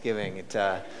Giving.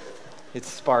 It's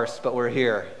sparse, but we're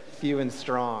here, few and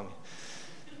strong.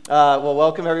 Well,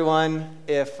 welcome everyone.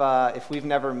 If we've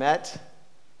never met,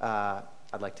 I'd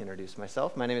like to introduce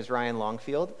myself. My name is Ryan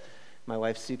Longfield. My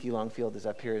wife, Suki Longfield, is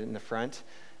up here in the front.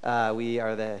 We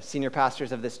are the senior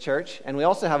pastors of this church, and we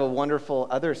also have a wonderful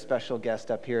other special guest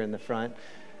up here in the front,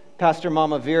 Pastor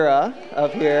Mama Vera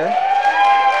up here.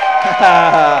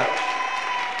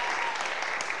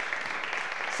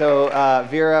 So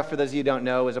Vera, for those of you who don't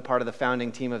know, is a part of the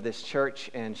founding team of this church,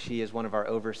 and she is one of our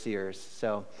overseers.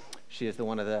 So she is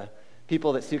one of the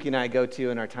people that Suki and I go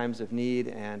to in our times of need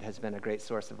and has been a great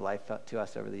source of life to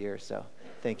us over the years. So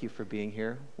thank you for being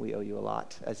here. We owe you a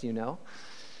lot, as you know.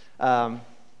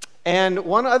 And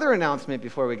one other announcement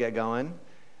before we get going.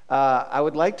 I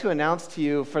would like to announce to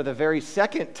you for the very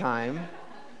second time,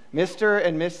 Mr.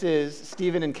 and Mrs.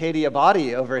 Stephen and Katie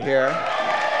Abadi over here.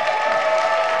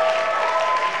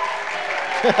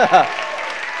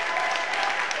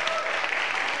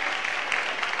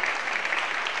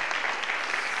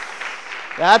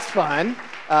 That's fun.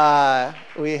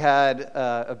 We had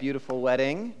a beautiful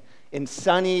wedding in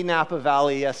sunny Napa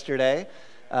Valley yesterday.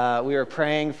 We were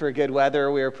praying for good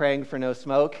weather. We were praying for no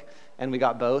smoke, and we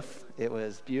got both. It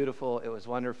was beautiful. It was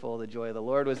wonderful. The joy of the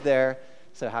Lord was there.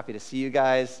 So happy to see you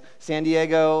guys. San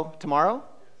Diego tomorrow.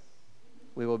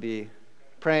 We will be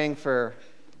praying for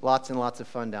lots and lots of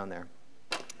fun down there.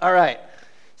 All right,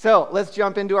 so let's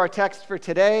jump into our text for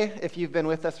today. If you've been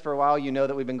with us for a while, you know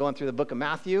that we've been going through the book of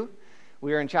Matthew.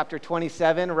 We are in chapter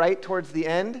 27, right towards the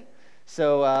end,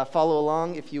 so follow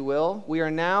along if you will. We are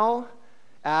now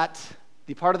at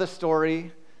the part of the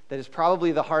story that is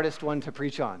probably the hardest one to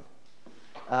preach on.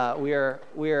 We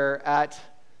are at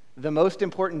the most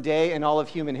important day in all of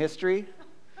human history.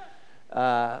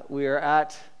 We are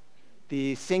at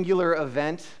the singular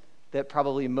event that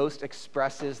probably most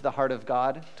expresses the heart of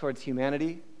God towards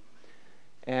humanity.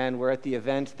 And we're at the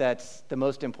event that's the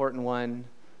most important one,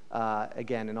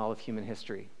 again, in all of human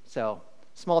history. So,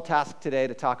 small task today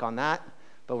to talk on that,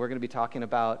 but we're going to be talking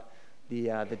about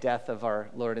the death of our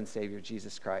Lord and Savior,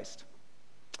 Jesus Christ.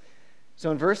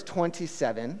 So in verse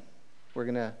 27, we're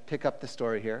going to pick up the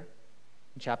story here,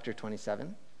 in chapter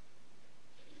 27.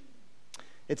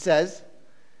 It says,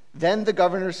 "Then the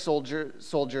governor's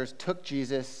soldiers took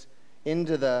Jesus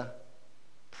into the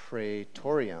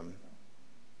praetorium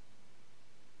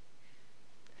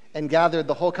and gathered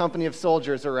the whole company of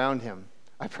soldiers around him."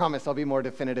 I promise I'll be more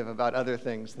definitive about other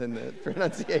things than the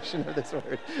pronunciation of this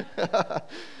word.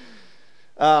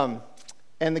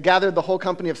 And they gathered the whole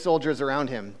company of soldiers around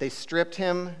him. They stripped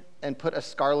him and put a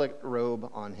scarlet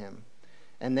robe on him,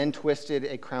 and then twisted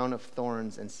a crown of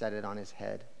thorns and set it on his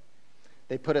head.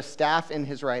 They put a staff in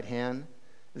his right hand.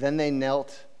 Then they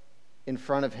knelt in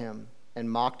front of him and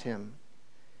mocked him.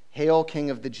 "Hail, King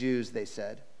of the Jews," they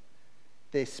said.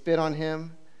 They spit on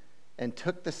him and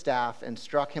took the staff and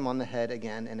struck him on the head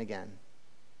again and again.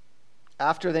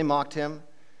 After they mocked him,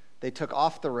 they took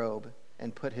off the robe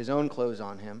and put his own clothes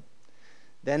on him.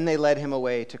 Then they led him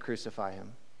away to crucify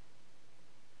him.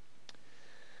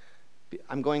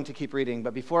 I'm going to keep reading,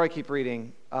 but before I keep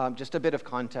reading, just a bit of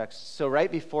context. So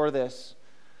right before this,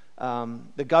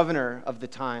 the governor of the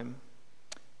time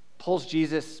pulls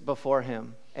Jesus before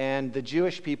him, and the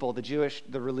Jewish people,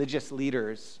 the religious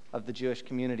leaders of the Jewish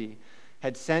community,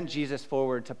 had sent Jesus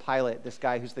forward to Pilate, this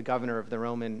guy who's the governor of the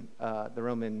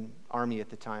Roman army at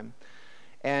the time.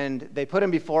 And they put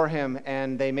him before him,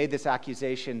 and they made this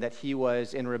accusation that he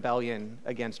was in rebellion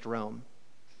against Rome.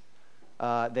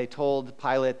 They told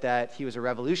Pilate that he was a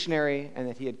revolutionary and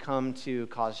that he had come to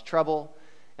cause trouble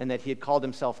and that he had called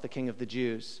himself the King of the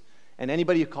Jews. And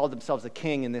anybody who called themselves a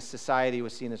king in this society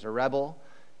was seen as a rebel,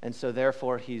 and so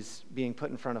therefore he's being put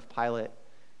in front of Pilate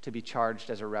to be charged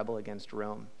as a rebel against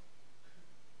Rome.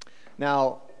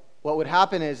 Now, what would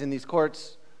happen is in these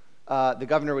courts, the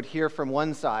governor would hear from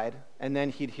one side, and then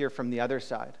he'd hear from the other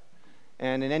side.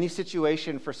 And in any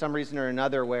situation, for some reason or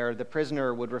another, where the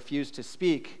prisoner would refuse to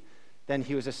speak, then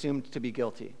he was assumed to be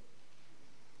guilty.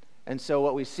 And so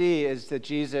what we see is that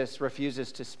Jesus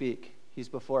refuses to speak. He's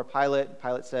before Pilate.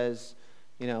 Pilate says,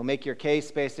 make your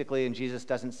case, basically, and Jesus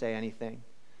doesn't say anything.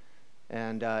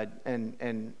 And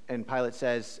Pilate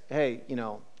says, hey,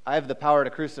 I have the power to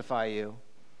crucify you.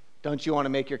 Don't you want to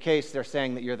make your case? They're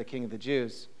saying that you're the King of the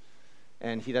Jews.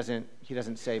 And he doesn't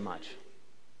say much.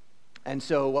 And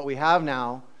so what we have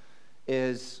now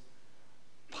is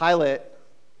Pilate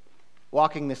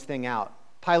walking this thing out.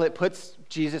 Pilate puts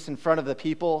Jesus in front of the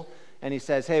people, and he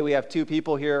says, hey, we have two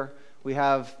people here. We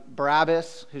have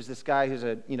Barabbas, who's this guy who's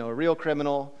a real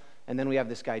criminal, and then we have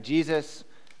this guy Jesus,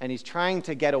 and he's trying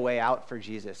to get a way out for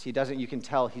Jesus. You can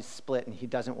tell he's split, and he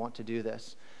doesn't want to do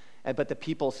this. But the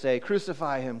people say,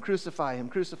 crucify him, crucify him,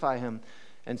 crucify him.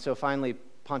 And so finally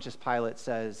Pontius Pilate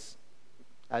says,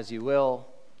 as you will,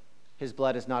 his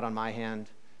blood is not on my hand.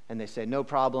 And they say, no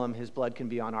problem, his blood can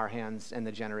be on our hands and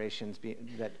the generations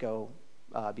that go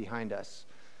behind us.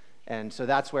 And so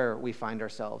that's where we find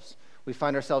ourselves. We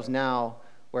find ourselves now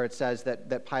where it says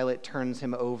that Pilate turns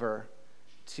him over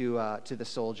to the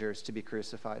soldiers to be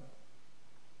crucified.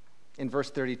 In verse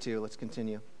 32, let's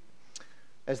continue.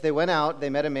 As they went out, they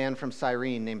met a man from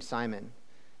Cyrene named Simon,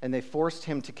 and they forced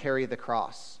him to carry the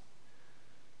cross.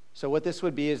 So what this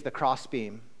would be is the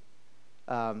crossbeam.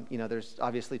 There's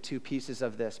obviously two pieces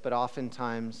of this, but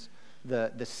oftentimes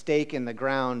the stake in the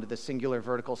ground, the singular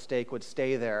vertical stake, would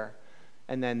stay there,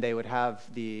 and then they would have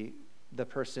the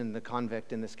person, the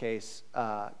convict in this case,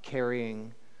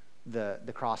 carrying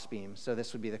the crossbeam. So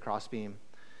this would be the crossbeam.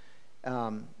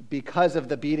 Because of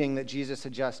the beating that Jesus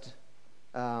had just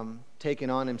taken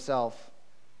on himself,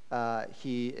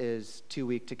 he is too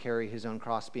weak to carry his own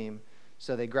crossbeam.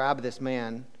 So they grab this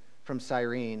man from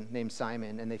Cyrene named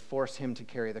Simon, and they force him to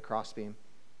carry the crossbeam.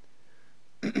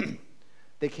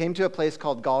 They came to a place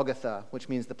called Golgotha, which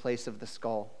means the place of the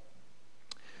skull.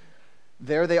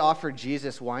 There they offered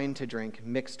Jesus wine to drink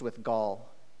mixed with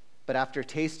gall, but after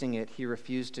tasting it, he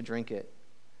refused to drink it.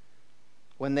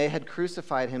 When they had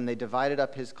crucified him, they divided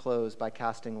up his clothes by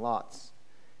casting lots,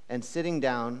 and sitting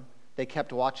down, they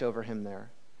kept watch over him there.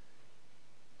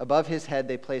 Above his head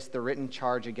they placed the written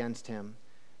charge against him,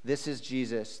 "This is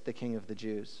Jesus, the King of the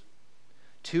Jews."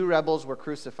 2 rebels were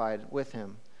crucified with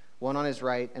him, one on his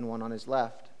right and one on his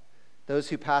left. Those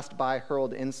who passed by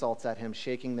hurled insults at him,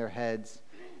 shaking their heads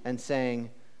and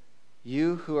saying,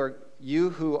 You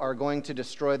who are going to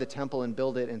destroy the temple and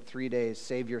build it in 3 days,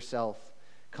 save yourself.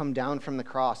 Come down from the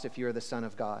cross if you are the Son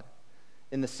of God."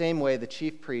 In the same way, the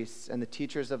chief priests and the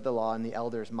teachers of the law and the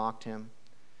elders mocked him.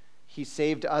 "He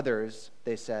saved others,"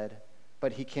 they said,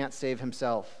 "but he can't save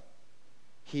himself.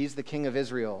 He's the King of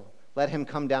Israel. Let him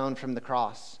come down from the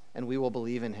cross, and we will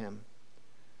believe in him.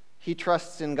 He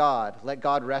trusts in God. Let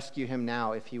God rescue him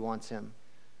now if he wants him.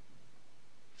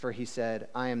 For he said,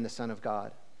 'I am the Son of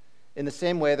God.'" In the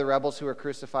same way, the rebels who were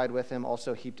crucified with him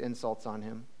also heaped insults on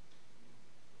him.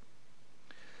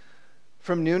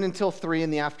 From noon until 3 in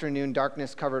the afternoon,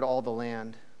 darkness covered all the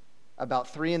land. About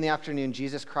 3 in the afternoon,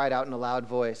 Jesus cried out in a loud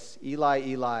voice, "Eli,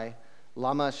 Eli,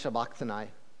 lama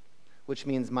sabachthani," which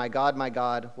means, my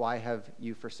God, why have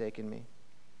you forsaken me?"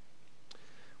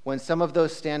 When some of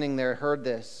those standing there heard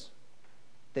this,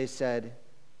 they said,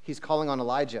 "He's calling on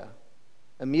Elijah."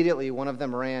 Immediately, one of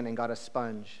them ran and got a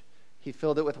sponge. He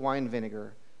filled it with wine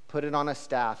vinegar, put it on a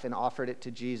staff, and offered it to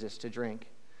Jesus to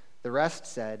drink. The rest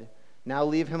said, "Now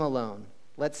leave him alone.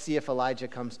 Let's see if Elijah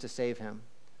comes to save him."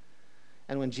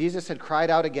 And when Jesus had cried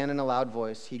out again in a loud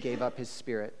voice, he gave up his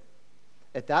spirit.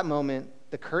 At that moment,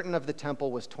 the curtain of the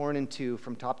temple was torn in two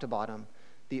from top to bottom.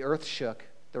 The earth shook,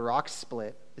 the rocks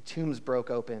split, the tombs broke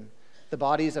open. The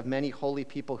bodies of many holy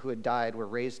people who had died were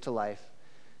raised to life.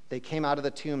 They came out of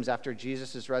the tombs after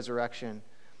Jesus' resurrection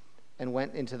and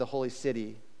went into the holy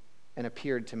city and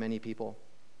appeared to many people.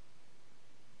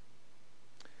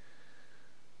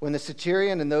 When the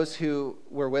centurion and those who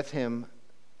were with him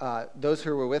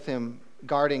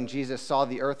guarding Jesus saw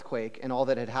the earthquake and all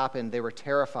that had happened, they were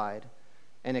terrified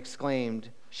and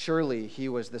exclaimed, "Surely he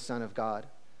was the Son of God."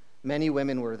 Many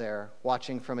women were there,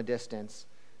 watching from a distance.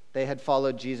 They had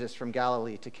followed Jesus from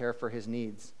Galilee to care for his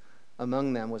needs.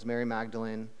 Among them was Mary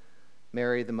Magdalene,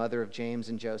 Mary, the mother of James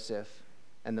and Joseph,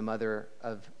 and the mother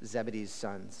of Zebedee's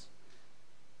sons.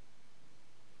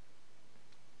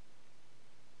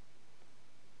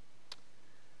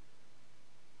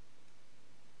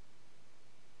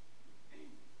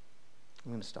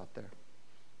 I'm going to stop there.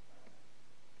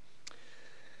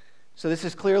 So this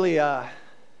is clearly an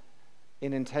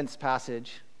intense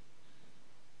passage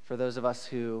for those of us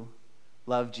who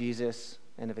love Jesus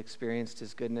and have experienced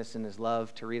his goodness and his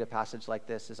love. To read a passage like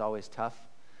this is always tough.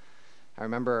 I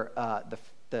remember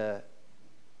the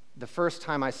first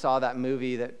time I saw that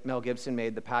movie that Mel Gibson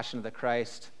made, The Passion of the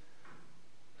Christ.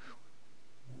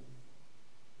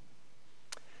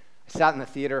 I sat in the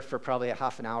theater for probably a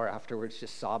half an hour afterwards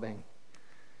just sobbing.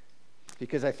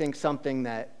 Because I think something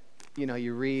that,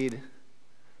 you read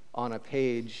on a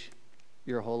page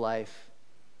your whole life,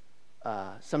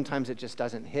 sometimes it just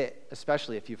doesn't hit,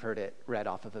 especially if you've heard it read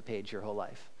off of a page your whole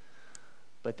life.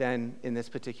 But then in this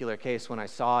particular case, when I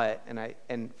saw it,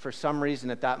 and for some reason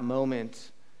at that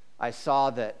moment, I saw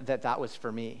that was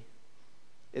for me,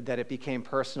 that it became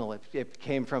personal. It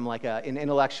came from like an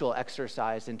intellectual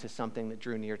exercise into something that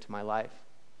drew near to my life.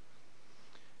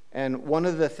 And one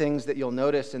of the things that you'll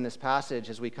notice in this passage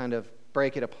as we kind of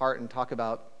break it apart and talk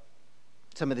about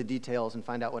some of the details and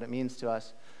find out what it means to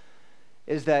us,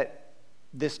 is that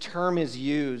this term is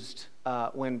used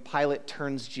when Pilate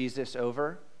turns Jesus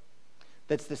over.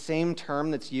 That's the same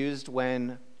term that's used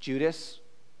when Judas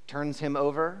turns him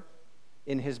over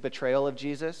in his betrayal of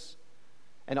Jesus,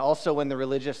 and also when the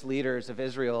religious leaders of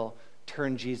Israel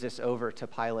turn Jesus over to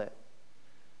Pilate.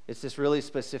 It's this really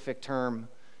specific term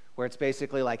where it's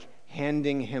basically like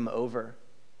handing him over.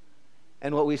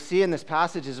 And what we see in this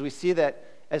passage is we see that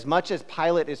as much as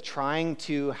Pilate is trying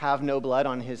to have no blood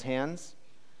on his hands,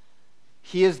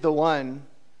 he is the one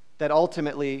that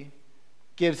ultimately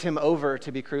gives him over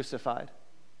to be crucified.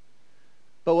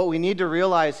 But what we need to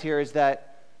realize here is that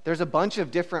there's a bunch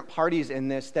of different parties in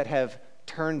this that have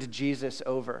turned Jesus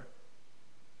over.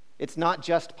 It's not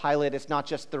just Pilate, it's not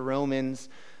just the Romans.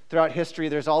 Throughout history,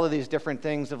 there's all of these different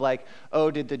things of like, oh,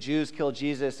 did the Jews kill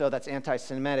Jesus? Oh, that's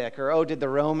anti-Semitic. Or, oh, did the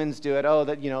Romans do it? Oh,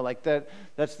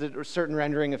 that's the certain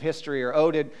rendering of history. Or,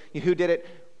 oh, who did it?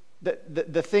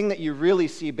 The thing that you really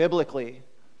see biblically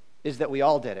is that we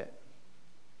all did it.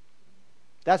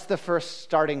 That's the first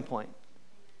starting point.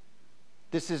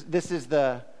 This is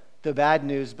the bad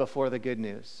news before the good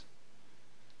news.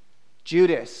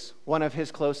 Judas, one of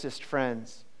his closest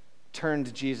friends,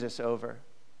 turned Jesus over.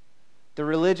 The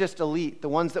religious elite, the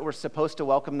ones that were supposed to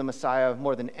welcome the Messiah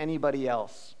more than anybody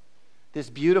else, this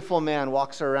beautiful man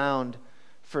walks around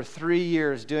for 3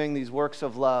 years doing these works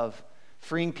of love,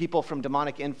 freeing people from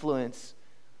demonic influence,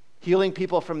 healing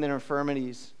people from their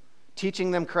infirmities,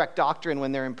 teaching them correct doctrine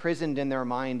when they're imprisoned in their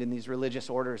mind in these religious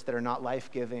orders that are not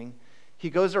life-giving. He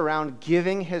goes around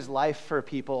giving his life for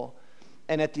people,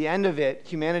 and at the end of it,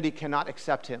 humanity cannot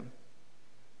accept him,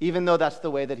 even though that's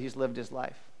the way that he's lived his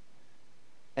life.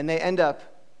 And they end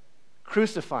up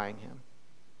crucifying him.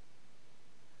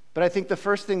 But I think the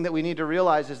first thing that we need to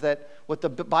realize is that what the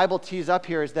Bible tees up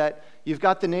here is that you've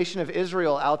got the nation of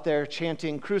Israel out there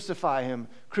chanting, crucify him,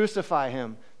 crucify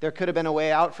him. There could have been a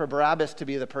way out for Barabbas to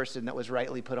be the person that was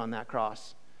rightly put on that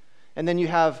cross. And then you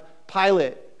have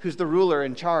Pilate, who's the ruler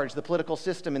in charge, the political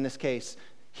system in this case.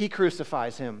 He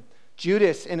crucifies him.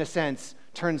 Judas, in a sense,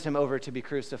 turns him over to be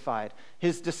crucified.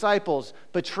 His disciples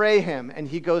betray him, and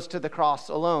he goes to the cross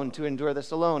alone to endure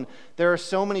this alone. There are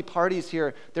so many parties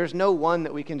here. There's no one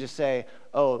that we can just say,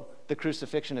 oh, the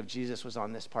crucifixion of Jesus was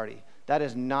on this party. That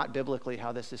is not biblically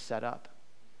how this is set up.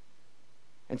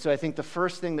 And so I think the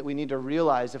first thing that we need to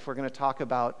realize if we're going to talk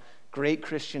about great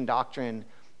Christian doctrine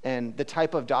and the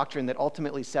type of doctrine that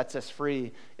ultimately sets us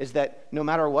free is that no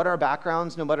matter what our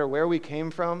backgrounds, no matter where we came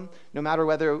from, no matter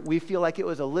whether we feel like it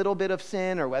was a little bit of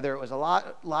sin or whether it was a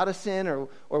lot of sin or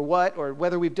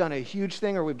whether we've done a huge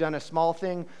thing or we've done a small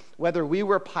thing, whether we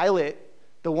were Pilate,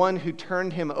 the one who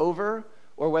turned him over,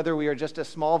 or whether we are just a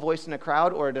small voice in a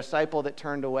crowd or a disciple that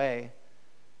turned away,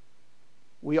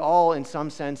 we all, in some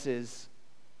senses,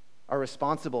 are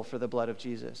responsible for the blood of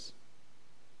Jesus.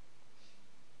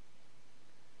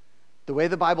 The way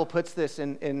the Bible puts this,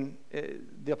 and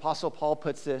the Apostle Paul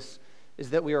puts this,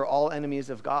 is that we are all enemies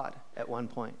of God at one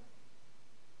point.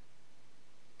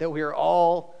 That we are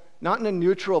all not in a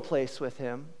neutral place with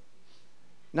him,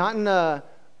 not in a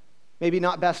maybe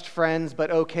not best friends,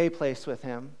 but okay place with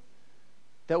him.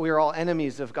 That we are all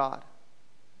enemies of God.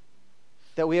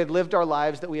 That we had lived our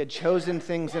lives, that we had chosen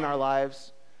things in our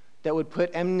lives that would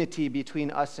put enmity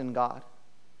between us and God.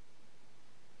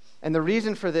 And the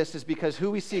reason for this is because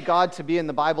who we see God to be in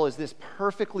the Bible is this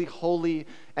perfectly holy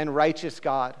and righteous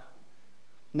God.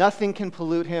 Nothing can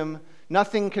pollute him.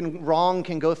 Nothing wrong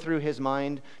can go through his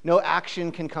mind. No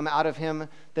action can come out of him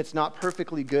that's not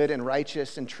perfectly good and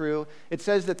righteous and true. It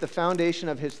says that the foundation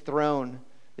of his throne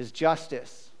is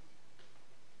justice.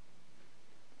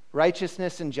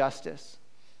 Righteousness and justice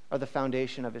are the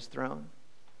foundation of his throne.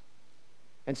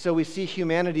 And so we see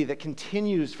humanity that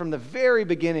continues from the very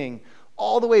beginning,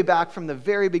 all the way back from the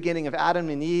very beginning of Adam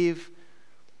and Eve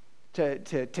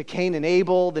to Cain and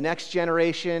Abel, the next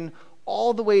generation,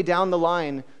 all the way down the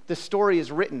line, the story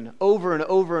is written over and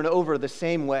over and over the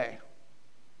same way.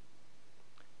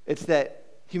 It's that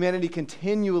humanity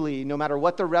continually, no matter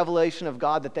what the revelation of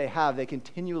God that they have, they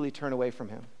continually turn away from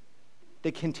him.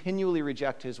 They continually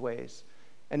reject his ways.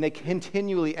 And they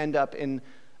continually end up in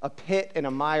a pit and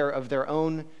a mire of their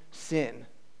own sin.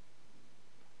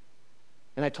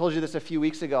 And I told you this a few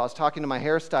weeks ago. I was talking to my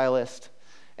hairstylist,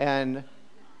 and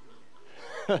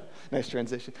nice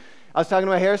transition. I was talking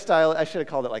to my hairstylist. I should have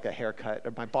called it like a haircut,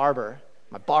 or my barber.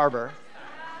 I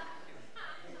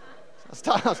was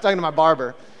talking to my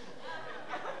barber,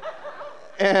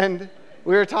 and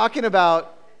we were talking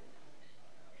about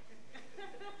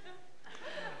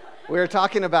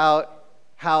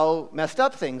how messed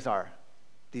up things are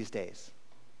these days.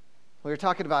 We were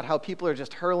talking about how people are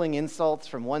just hurling insults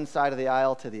from one side of the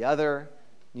aisle to the other.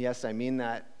 Yes, I mean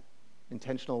that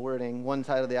intentional wording, one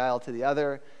side of the aisle to the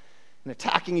other, and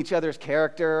attacking each other's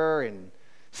character and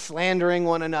slandering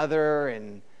one another.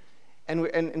 And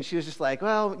she was just like,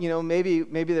 well, maybe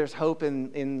there's hope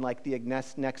in like the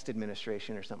next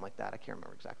administration or something like that. I can't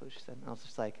remember exactly what she said. And I was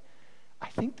just like, I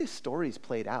think this story's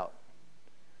played out.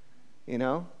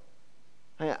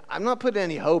 I'm not putting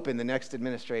any hope in the next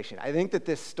administration. I think that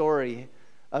this story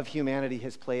of humanity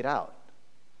has played out.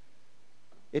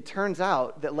 It turns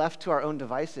out that left to our own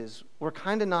devices, we're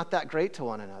kind of not that great to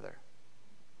one another.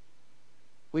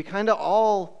 We kind of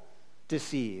all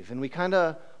deceive, and we kind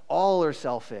of all are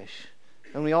selfish,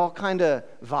 and we all kind of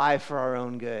vie for our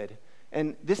own good.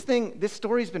 And this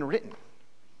story's been written.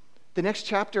 The next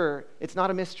chapter, it's not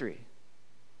a mystery.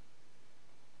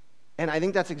 And I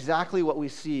think that's exactly what we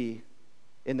see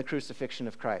in the crucifixion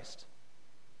of Christ.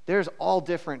 There's all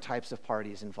different types of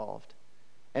parties involved.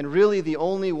 And really the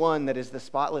only one that is the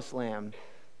spotless lamb,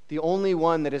 the only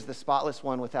one that is the spotless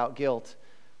one without guilt,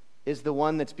 is the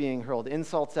one that's being hurled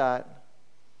insults at,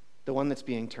 the one that's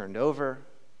being turned over,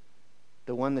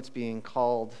 the one that's being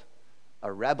called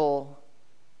a rebel,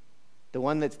 the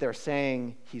one that's they're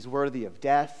saying he's worthy of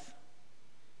death.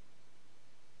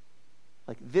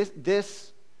 Like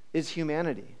this is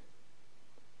humanity.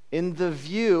 In the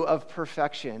view of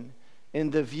perfection,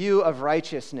 in the view of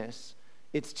righteousness,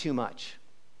 it's too much.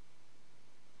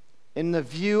 In the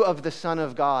view of the Son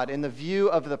of God, in the view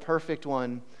of the perfect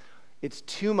one, it's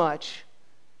too much,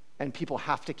 and people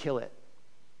have to kill it.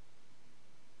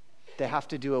 They have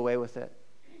to do away with it.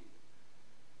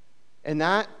 And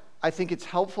that, I think it's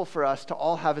helpful for us to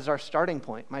all have as our starting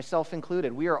point, myself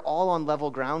included. We are all on level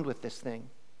ground with this thing.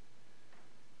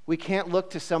 We can't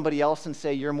look to somebody else and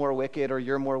say, you're more wicked, or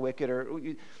you're more wicked, or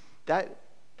that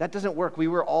doesn't work. We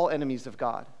were all enemies of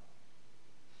God.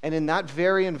 And in that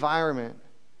very environment,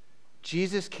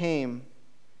 Jesus came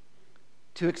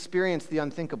to experience the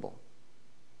unthinkable.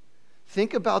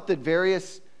 Think about the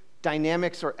various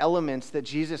dynamics or elements that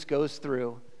Jesus goes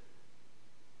through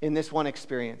in this one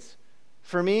experience.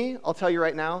 For me, I'll tell you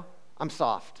right now, I'm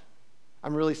soft.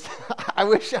 I'm really, I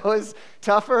wish I was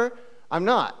tougher. I'm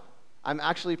not. I'm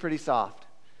actually pretty soft.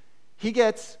 He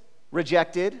gets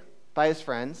rejected by his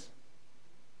friends.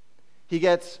 He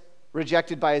gets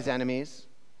rejected by his enemies.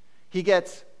 He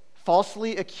gets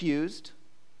falsely accused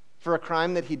for a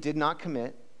crime that he did not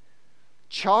commit,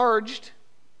 charged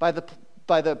by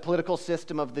the political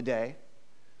system of the day,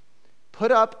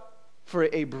 put up for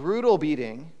a brutal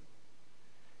beating.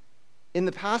 In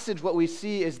the passage, what we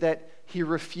see is that he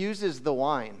refuses the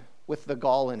wine with the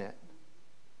gall in it.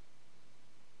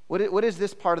 What is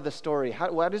this part of the story?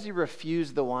 Why does he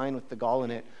refuse the wine with the gall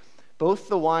in it? Both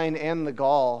the wine and the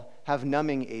gall have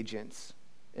numbing agents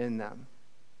in them.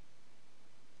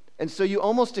 And so you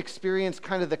almost experience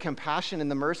kind of the compassion and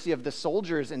the mercy of the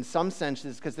soldiers in some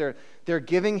senses, because they're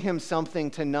giving him something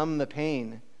to numb the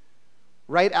pain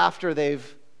right after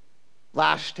they've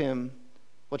lashed him,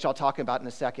 which I'll talk about in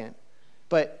a second.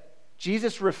 But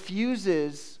Jesus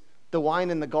refuses the wine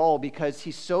and the gall because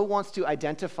he so wants to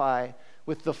identify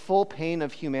with the full pain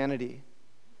of humanity.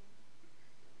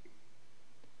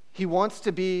 He wants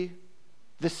to be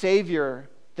the Savior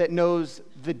that knows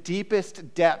the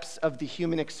deepest depths of the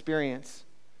human experience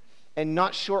and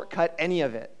not shortcut any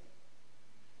of it.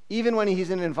 Even when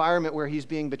he's in an environment where he's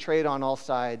being betrayed on all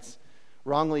sides,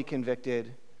 wrongly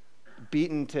convicted,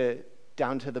 beaten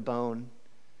down to the bone,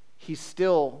 he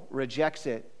still rejects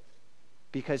it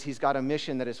because he's got a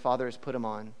mission that his Father has put him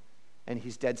on, and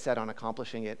he's dead set on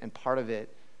accomplishing it, and part of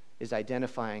it is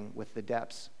identifying with the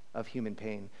depths of human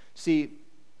pain. See,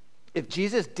 if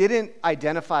Jesus didn't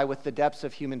identify with the depths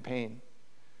of human pain,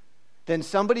 then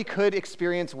somebody could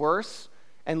experience worse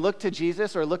and look to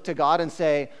Jesus or look to God and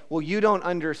say, well, you don't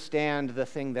understand the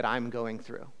thing that I'm going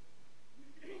through.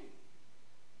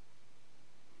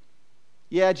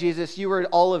 Yeah, Jesus, you were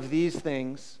all of these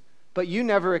things, but you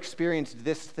never experienced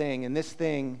this thing, and this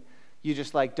thing, you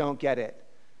just don't get it.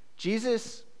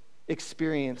 Jesus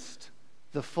experienced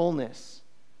the fullness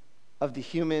of the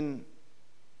human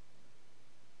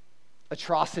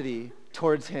atrocity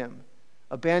towards him.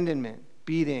 Abandonment,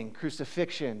 beating,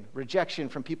 crucifixion, rejection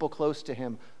from people close to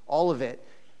him, all of it.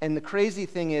 And the crazy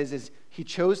thing is he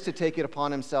chose to take it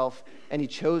upon himself, and he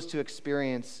chose to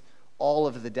experience all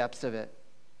of the depths of it.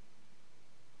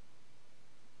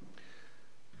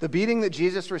 The beating that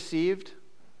Jesus received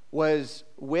was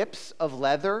whips of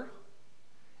leather,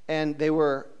 and they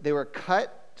were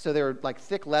cut, so they were like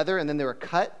thick leather, and then they were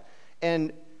cut.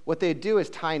 And what they'd do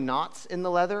is tie knots in the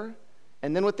leather,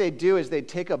 and then what they'd do is they'd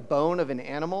take a bone of an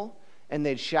animal, and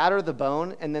they'd shatter the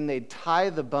bone, and then they'd tie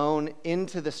the bone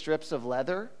into the strips of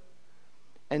leather.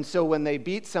 And so when they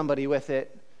beat somebody with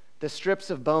it, the strips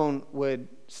of bone would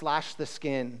slash the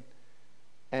skin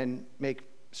and make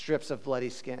strips of bloody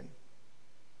skin.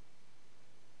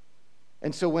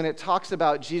 And so when it talks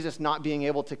about Jesus not being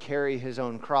able to carry his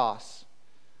own cross,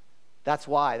 that's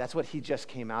why. That's what he just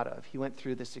came out of. He went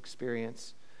through this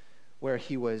experience where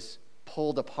he was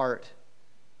pulled apart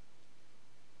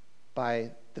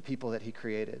by the people that he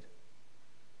created.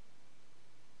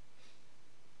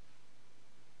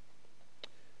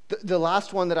 The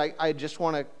last one that I just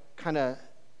want to kind of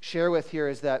share with here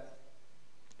is that,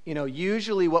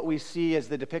 usually what we see as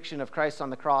the depiction of Christ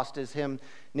on the cross is him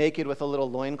naked with a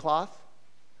little loincloth.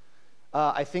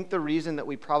 I think the reason that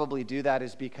we probably do that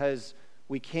is because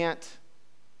we can't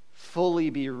fully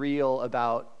be real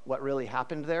about what really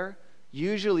happened there.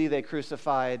 Usually they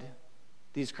crucified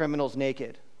these criminals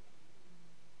naked.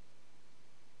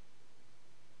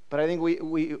 But I think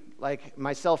we like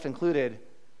myself included,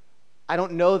 I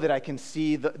don't know that I can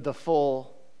see the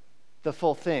full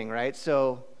thing, right?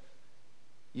 So,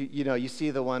 you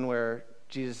see the one where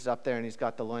Jesus is up there and he's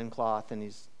got the loincloth and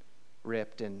he's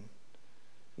ripped and,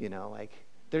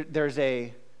 there's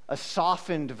a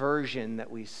softened version that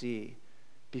we see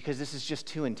because this is just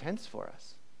too intense for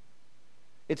us.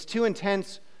 It's too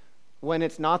intense when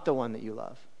it's not the one that you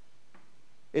love.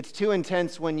 It's too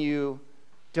intense when you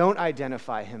don't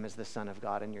identify him as the Son of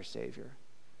God and your Savior.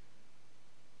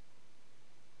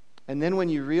 And then when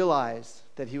you realize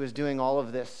that he was doing all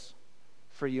of this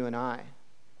for you and I,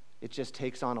 it just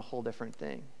takes on a whole different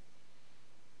thing.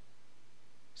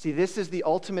 See, this is the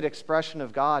ultimate expression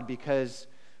of God because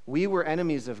we were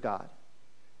enemies of God.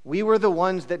 We were the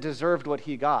ones that deserved what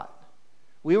he got.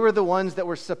 We were the ones that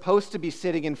were supposed to be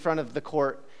sitting in front of the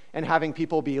court and having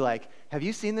people be like, have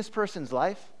you seen this person's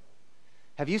life?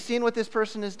 Have you seen what this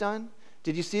person has done?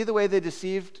 Did you see the way they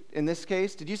deceived in this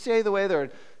case? Did you see the way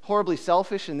they're horribly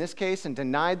selfish in this case and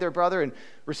denied their brother and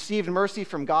received mercy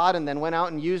from God and then went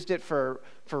out and used it for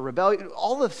rebellion?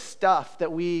 All the stuff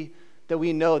that we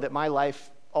know that my life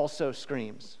also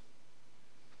screams.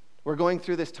 We're going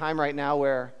through this time right now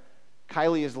where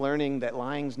Kylie is learning that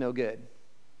lying's no good.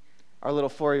 Our little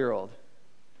 4-year-old.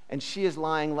 And she is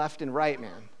lying left and right,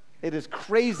 man. It is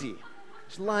crazy.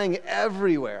 She's lying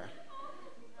everywhere.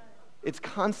 It's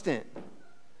constant.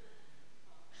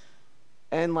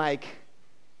 And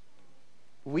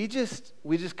we just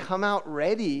come out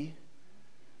ready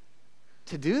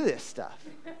to do this stuff.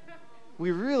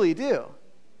 We really do.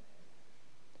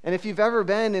 And if you've ever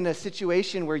been in a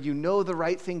situation where you know the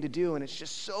right thing to do and it's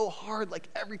just so hard, like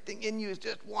everything in you is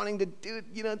just wanting to do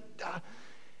it,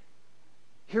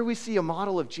 here we see a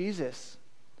model of Jesus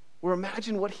where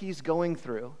imagine what he's going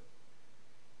through.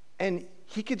 And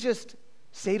he could just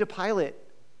say to Pilate,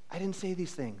 I didn't say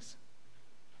these things.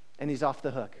 And he's off the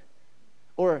hook.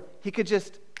 Or he could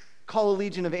just call a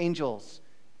legion of angels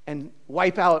and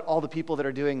wipe out all the people that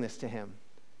are doing this to him.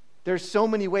 There's so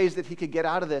many ways that he could get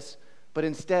out of this, but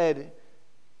instead,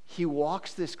 he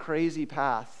walks this crazy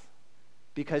path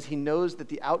because he knows that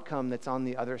the outcome that's on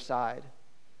the other side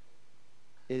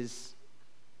is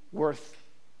worth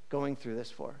going through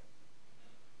this for.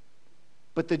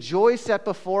 But the joy set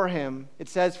before him, it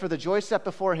says, for the joy set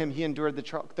before him, he endured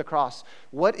the cross.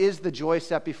 What is the joy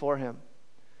set before him?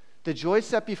 The joy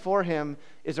set before him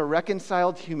is a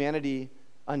reconciled humanity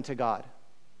unto God.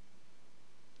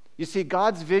 You see,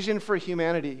 God's vision for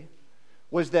humanity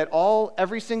was that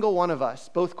every single one of us,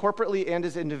 both corporately and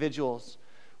as individuals,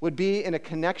 would be in a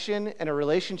connection and a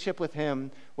relationship with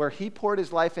him where he poured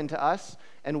his life into us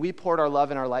and we poured our love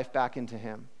and our life back into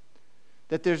him.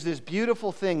 That there's this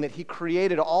beautiful thing that he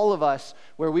created all of us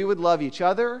where we would love each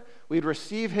other, we'd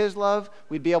receive his love,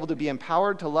 we'd be able to be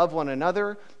empowered to love one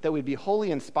another, that we'd be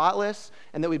holy and spotless,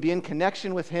 and that we'd be in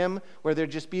connection with him where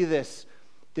there'd just be this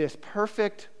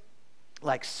perfect,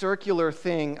 circular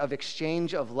thing of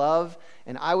exchange of love,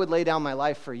 and I would lay down my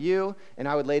life for you, and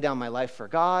I would lay down my life for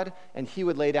God, and he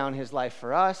would lay down his life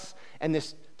for us, and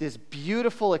this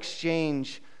beautiful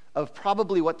exchange of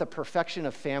probably what the perfection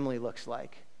of family looks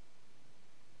like.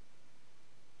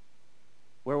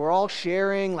 Where we're all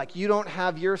sharing, you don't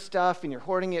have your stuff and you're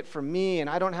hoarding it from me and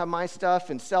I don't have my stuff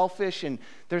and selfish, and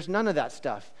there's none of that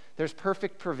stuff. There's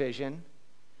perfect provision.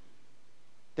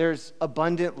 There's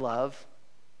abundant love.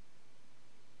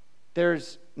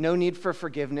 There's no need for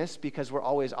forgiveness because we're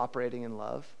always operating in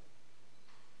love.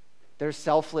 There's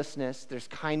selflessness, there's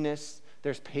kindness,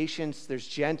 there's patience, there's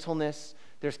gentleness,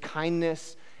 there's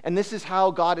kindness. And this is how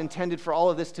God intended for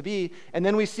all of this to be. And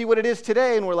then we see what it is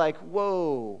today and we're like,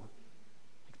 whoa.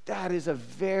 That is a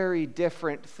very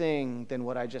different thing than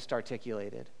what I just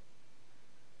articulated.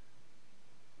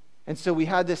 And so we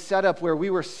had this setup where we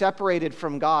were separated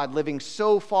from God, living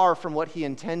so far from what he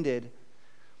intended.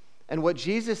 And what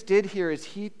Jesus did here is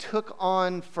he took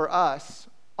on for us,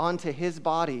 onto his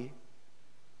body,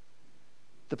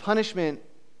 the punishment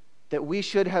that we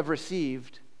should have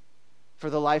received for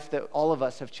the life that all of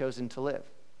us have chosen to live.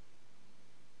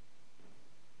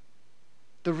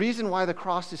 The reason why the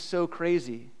cross is so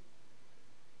crazy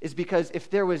is because if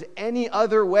there was any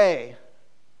other way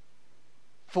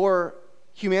for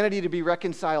humanity to be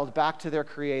reconciled back to their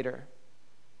Creator,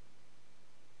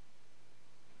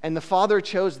 and the Father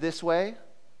chose this way,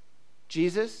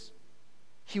 Jesus,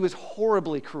 he was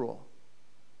horribly cruel.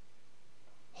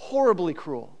 Horribly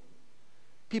cruel.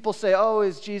 People say, oh,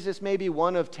 is Jesus maybe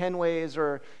one of 10 ways,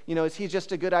 or, is he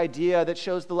just a good idea that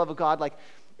shows the love of God? Like,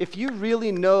 if you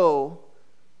really know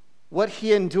what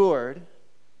he endured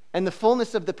and the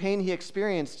fullness of the pain he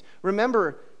experienced,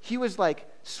 remember, he was like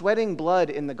sweating blood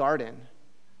in the garden.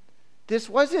 This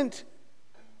wasn't,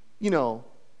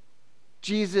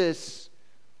 Jesus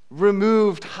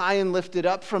removed high and lifted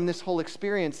up from this whole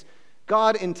experience.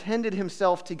 God intended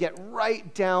himself to get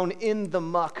right down in the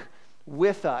muck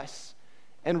with us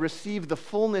and receive the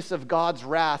fullness of God's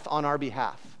wrath on our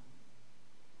behalf.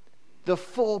 The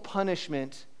full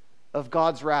punishment of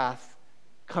God's wrath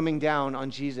coming down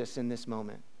on Jesus in this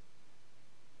moment.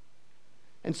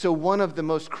 And so one of the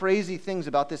most crazy things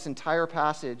about this entire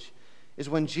passage is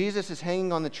when Jesus is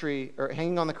hanging on the tree, or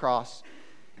hanging on the cross,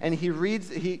 and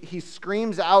he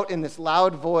screams out in this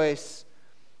loud voice,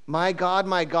 my God,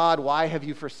 why have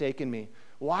you forsaken me?"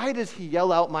 Why does he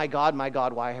yell out, my God,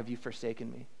 why have you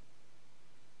forsaken me?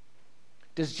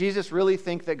 Does Jesus really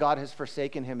think that God has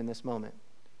forsaken him in this moment?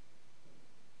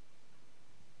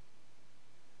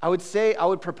 I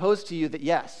would propose to you that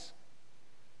yes.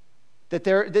 That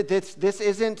this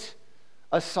isn't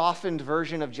a softened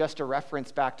version of just a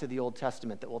reference back to the Old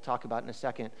Testament that we'll talk about in a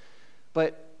second.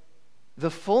 But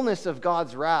the fullness of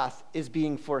God's wrath is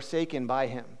being forsaken by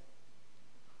him.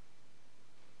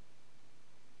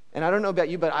 And I don't know about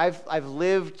you, but I've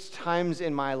lived times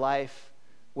in my life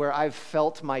where I've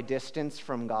felt my distance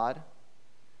from God.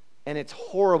 And it's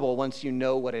horrible once you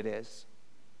know what it is.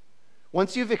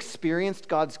 Once you've experienced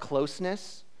God's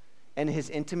closeness and his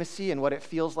intimacy and what it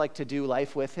feels like to do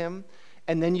life with him,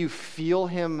 and then you feel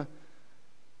him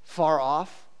far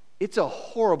off, it's a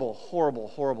horrible, horrible,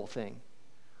 horrible thing.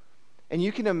 And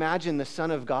you can imagine the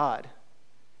Son of God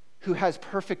who has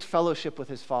perfect fellowship with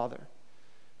his Father,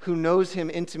 who knows him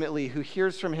intimately, who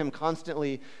hears from him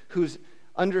constantly, who's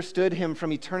understood him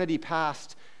from eternity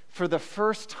past, for the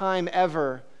first time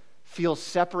ever feels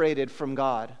separated from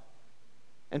God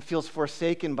and feels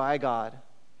forsaken by God.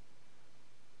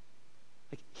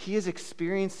 Like, he is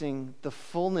experiencing the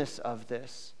fullness of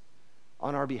this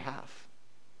on our behalf.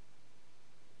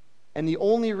 And the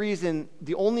only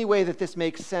way that this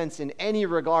makes sense in any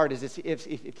regard is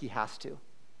if he has to.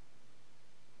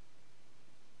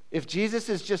 If Jesus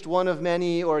is just one of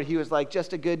many, or he was like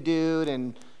just a good dude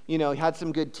and, he had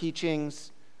some good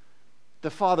teachings, the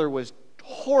Father was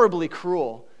horribly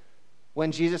cruel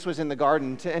when Jesus was in the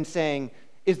garden and saying,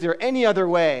 is there any other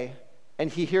way?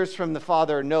 And he hears from the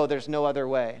Father, no, there's no other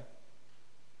way.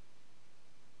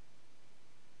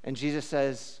 And Jesus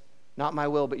says, not my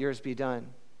will, but yours be done.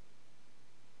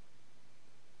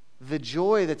 The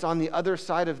joy that's on the other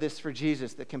side of this for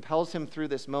Jesus that compels him through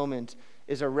this moment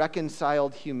is a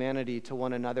reconciled humanity to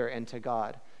one another and to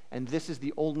God. And this is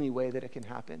the only way that it can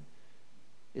happen,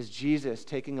 is Jesus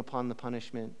taking upon the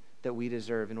punishment that we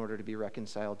deserve in order to be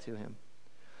reconciled to him.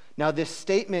 Now, this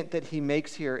statement that he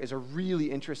makes here is a really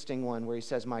interesting one where he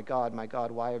says, my God,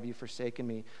 why have you forsaken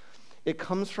me? It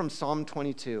comes from Psalm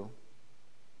 22.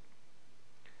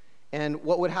 And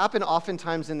what would happen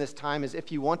oftentimes in this time is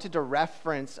if you wanted to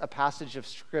reference a passage of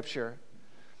Scripture,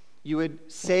 you would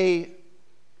say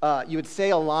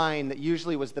a line that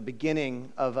usually was the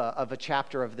beginning of a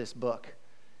chapter of this book.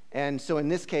 And so in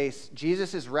this case,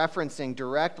 Jesus is referencing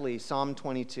directly Psalm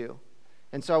 22.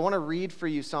 And so I want to read for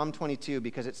you Psalm 22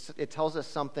 because it tells us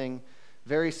something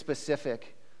very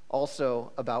specific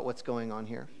also about what's going on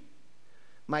here.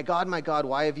 My God,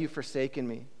 why have you forsaken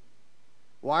me?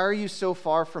 Why are you so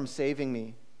far from saving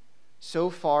me, so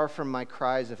far from my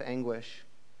cries of anguish?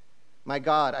 My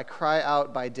God, I cry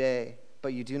out by day,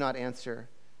 but you do not answer.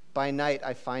 By night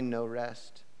I find no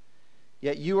rest.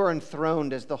 Yet you are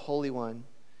enthroned as the Holy One.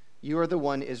 You are the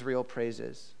one Israel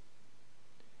praises.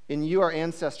 In you our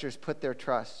ancestors put their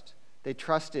trust. They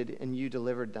trusted and you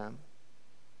delivered them.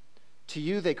 To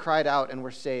you they cried out and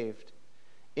were saved.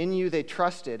 In you they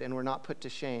trusted and were not put to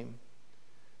shame.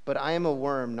 but I am a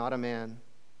worm, not a man,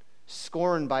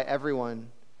 scorned by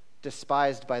everyone,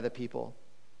 despised by the people.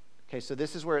 Okay, so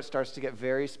this is where it starts to get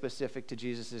very specific to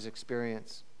Jesus'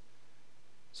 experience.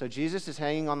 So Jesus is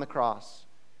hanging on the cross.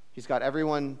 He's got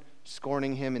everyone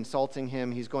scorning him, insulting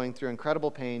him. He's going through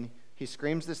incredible pain. He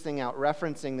screams this thing out,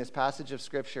 referencing this passage of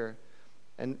Scripture.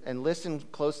 And listen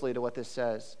closely to what this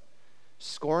says.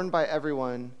 Scorned by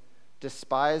everyone,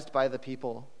 despised by the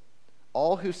people.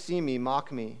 All who see me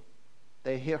mock me.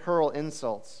 They hurl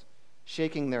insults,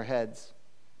 shaking their heads.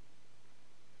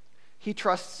 He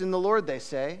trusts in the Lord, they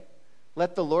say.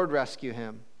 Let the Lord rescue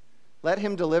him. Let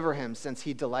him deliver him, since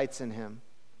he delights in him.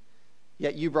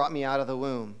 Yet you brought me out of the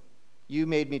womb. You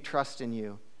made me trust in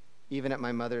you, even at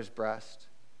my mother's breast.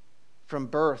 From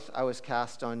birth I was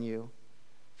cast on you.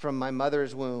 From my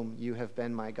mother's womb you have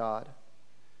been my God.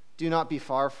 Do not be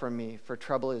far from me, for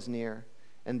trouble is near,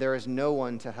 and there is no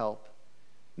one to help.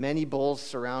 Many bulls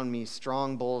surround me,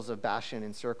 strong bulls of Bashan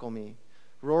encircle me.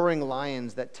 Roaring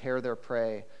lions that tear their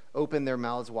prey open their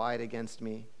mouths wide against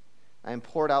me. I am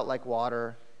poured out like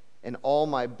water, and all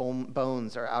my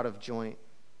bones are out of joint.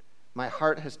 My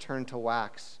heart has turned to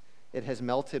wax. It has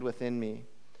melted within me.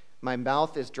 My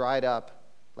mouth is dried up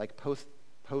like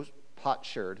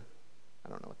potsherd. I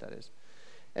don't know what that is.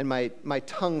 And my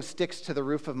tongue sticks to the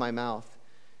roof of my mouth.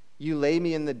 You lay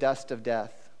me in the dust of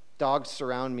death. Dogs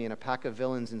surround me, and a pack of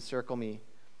villains encircle me.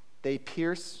 They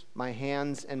pierce my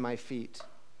hands and my feet.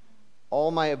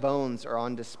 All my bones are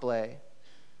on display.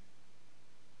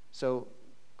 So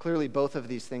clearly both of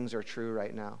these things are true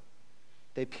right now.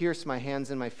 They pierce my hands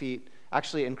and my feet.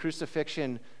 Actually, in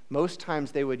crucifixion, most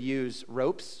times they would use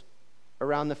ropes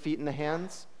around the feet and the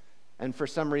hands. And for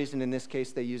some reason, in this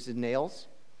case, they used nails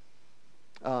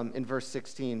in verse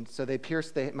 16. So they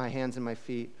pierce my hands and my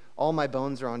feet. All my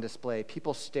bones are on display.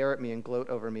 People stare at me and gloat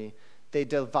over me. They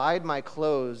divide my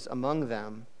clothes among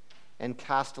them and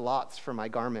cast lots for my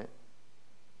garment.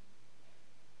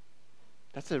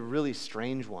 That's a really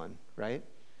strange one, right?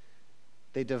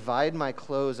 They divide my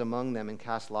clothes among them and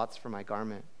cast lots for my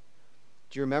garment.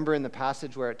 Do you remember in the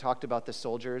passage where it talked about the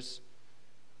soldiers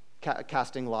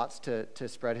casting lots to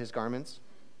spread his garments?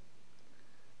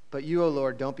 But you, O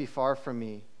Lord, don't be far from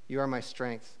me. You are my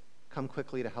strength. Come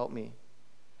quickly to help me.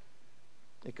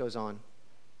 It goes on.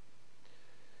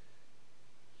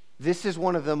 This is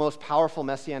one of the most powerful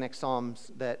messianic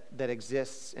psalms that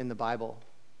exists in the Bible.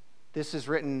 This is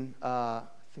written, I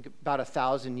think, about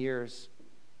 1,000 years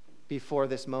before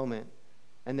this moment.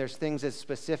 And there's things as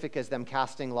specific as them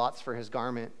casting lots for his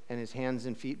garment and his hands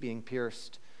and feet being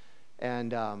pierced,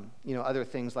 and other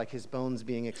things like his bones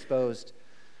being exposed.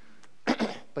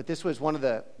 But this was one of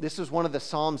the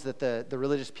psalms that the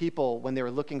religious people, when they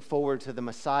were looking forward to the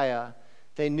Messiah,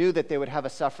 they knew that they would have a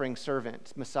suffering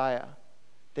servant, Messiah.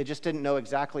 They just didn't know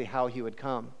exactly how he would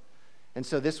come. And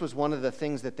so this was one of the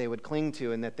things that they would cling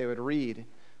to and that they would read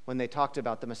when they talked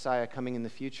about the Messiah coming in the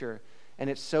future. And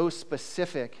it's so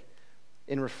specific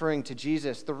in referring to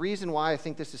Jesus. The reason why I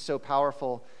think this is so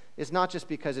powerful is not just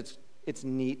because it's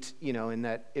neat, in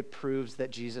that it proves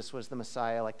that Jesus was the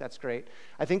Messiah. Like, that's great.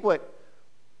 I think what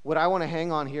I want to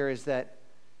hang on here is that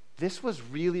this was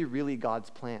really, really God's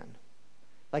plan.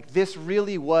 Like, this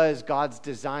really was God's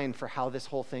design for how this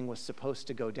whole thing was supposed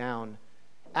to go down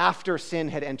after sin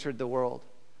had entered the world.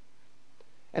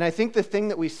 And I think the thing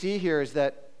that we see here is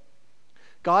that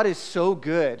God is so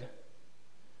good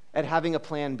at having a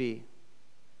plan B.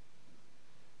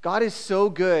 God is so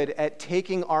good at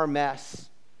taking our mess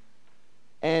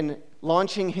and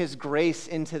launching his grace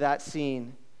into that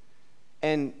scene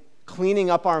and cleaning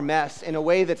up our mess in a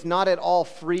way that's not at all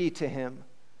free to him.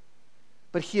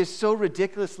 But he is so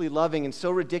ridiculously loving and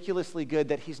so ridiculously good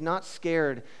that he's not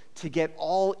scared to get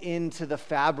all into the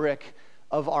fabric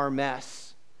of our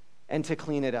mess and to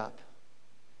clean it up.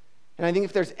 And I think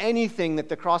if there's anything that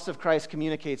the cross of Christ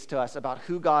communicates to us about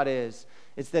who God is,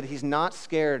 it's that he's not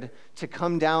scared to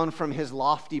come down from his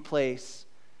lofty place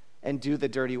and do the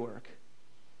dirty work.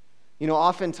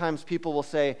 Oftentimes people will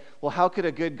say, well, how could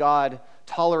a good God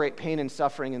tolerate pain and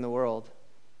suffering in the world?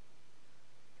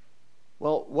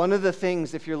 Well, one of the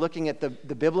things, if you're looking at the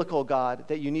biblical God,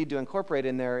 that you need to incorporate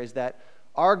in there is that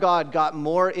our God got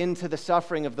more into the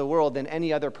suffering of the world than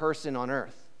any other person on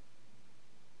earth.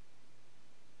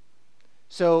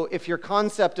 So if your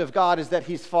concept of God is that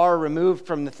he's far removed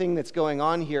from the thing that's going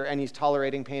on here and he's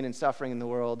tolerating pain and suffering in the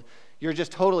world, you're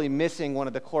just totally missing one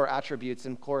of the core attributes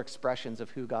and core expressions of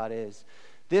who God is.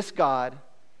 This God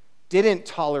didn't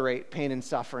tolerate pain and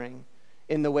suffering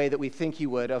in the way that we think he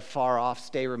would, of far off,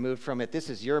 stay removed from it. This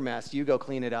is your mess, you go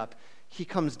clean it up. He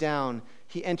comes down,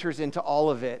 he enters into all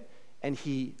of it, and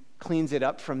he cleans it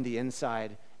up from the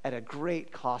inside at a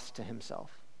great cost to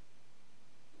himself.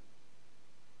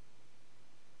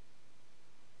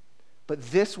 But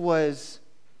this was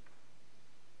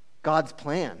God's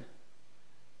plan.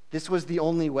 This was the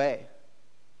only way.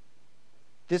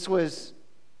 This was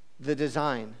the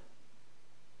design.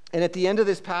 And at the end of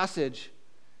this passage,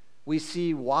 we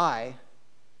see why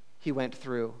he went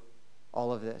through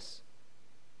all of this.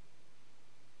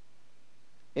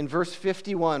 In verse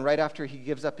 51, right after he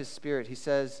gives up his spirit, he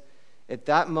says, "At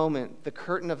that moment, the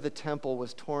curtain of the temple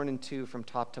was torn in two from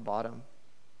top to bottom."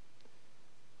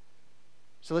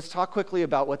 So let's talk quickly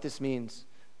about what this means.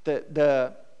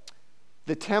 The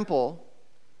temple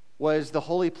was the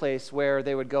holy place where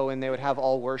they would go and they would have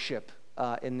all worship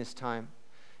in this time.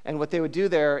 And what they would do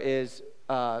there is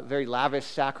very lavish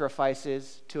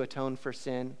sacrifices to atone for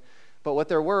sin. But what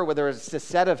there was a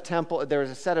set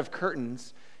of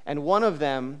curtains, and one of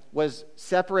them was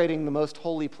separating the most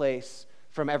holy place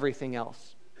from everything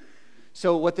else.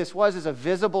 So what this was is a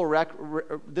visible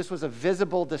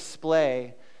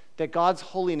display that God's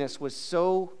holiness was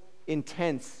so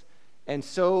intense and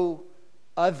so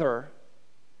other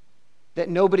that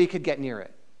nobody could get near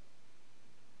it.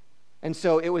 And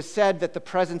so it was said that the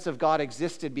presence of God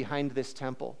existed behind this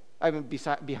temple,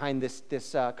 behind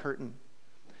this curtain.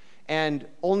 And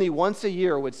only once a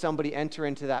year would somebody enter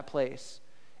into that place.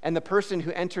 And the person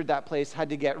who entered that place had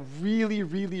to get really,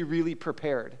 really, really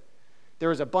prepared. There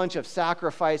was a bunch of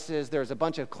sacrifices, there was a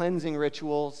bunch of cleansing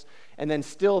rituals, and then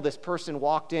still this person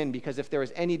walked in because if there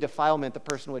was any defilement, the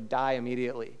person would die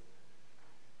immediately.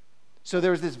 So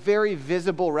there was this very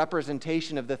visible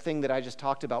representation of the thing that I just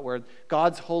talked about, where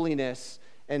God's holiness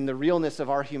and the realness of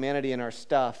our humanity and our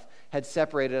stuff had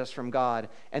separated us from God.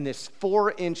 And this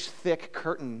 4-inch thick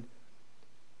curtain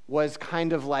was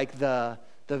kind of like the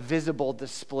visible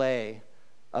display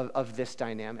of this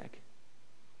dynamic.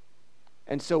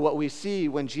 And so what we see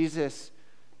when Jesus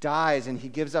dies and he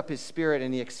gives up his spirit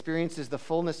and he experiences the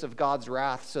fullness of God's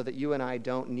wrath so that you and I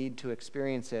don't need to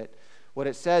experience it, what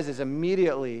it says is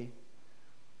immediately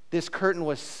this curtain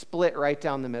was split right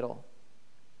down the middle.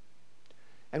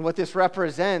 And what this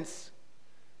represents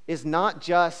is not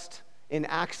just an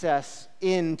access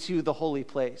into the holy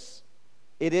place.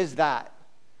 It is that.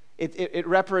 It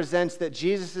represents that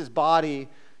Jesus' body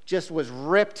just was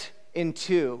ripped in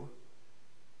two,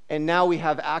 and now we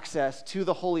have access to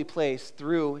the holy place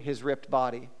through his ripped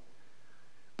body.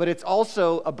 But it's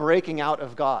also a breaking out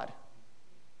of God.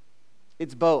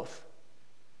 It's both.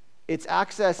 It's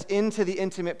access into the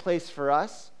intimate place for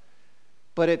us,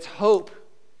 but it's hope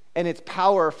and it's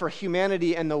power for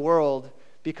humanity and the world,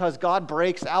 because God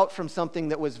breaks out from something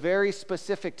that was very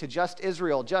specific to just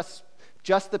Israel,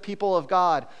 just the people of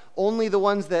God. Only the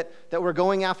ones that were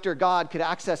going after God could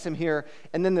access him here.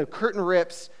 And then the curtain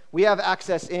rips. We have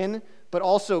access in, but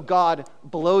also God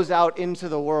blows out into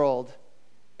the world.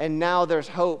 And now there's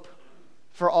hope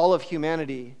for all of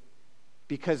humanity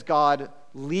because God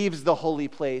leaves the holy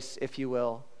place, if you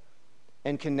will,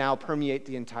 and can now permeate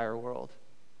the entire world.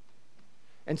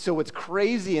 And so what's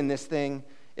crazy in this thing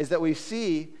is that we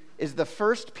see is the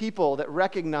first people that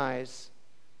recognize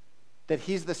that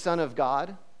he's the Son of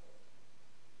God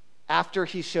after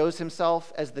he shows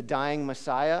himself as the dying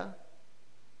Messiah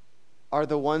are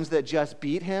the ones that just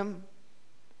beat him,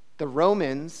 the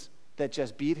Romans that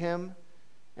just beat him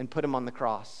and put him on the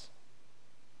cross.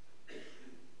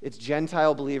 It's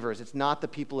Gentile believers. It's not the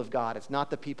people of God. It's not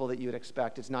the people that you would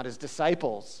expect. It's not his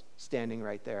disciples standing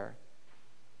right there.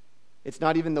 It's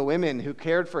not even the women who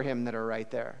cared for him that are right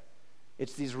there.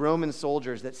 It's these Roman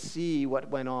soldiers that see what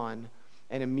went on,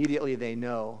 and immediately they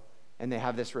know, and they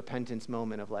have this repentance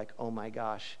moment of like, oh my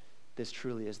gosh, this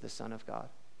truly is the Son of God.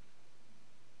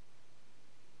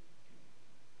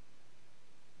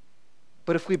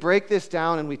 But if we break this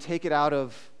down and we take it out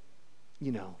of,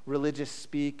 religious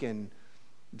speak and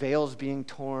veils being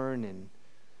torn and,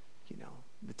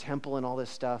 the temple and all this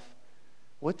stuff,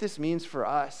 what this means for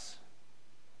us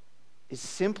is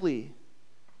simply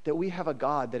that we have a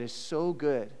God that is so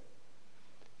good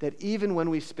that even when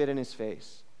we spit in his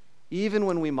face, even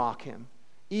when we mock him,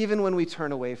 even when we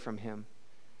turn away from him,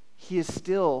 he is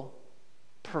still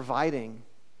providing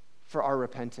for our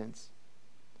repentance.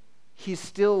 He's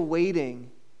still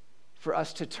waiting for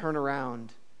us to turn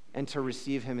around and to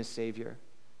receive him as Savior.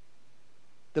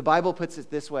 The Bible puts it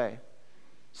this way: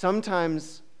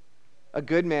 sometimes a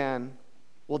good man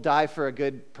will die for a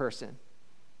good person.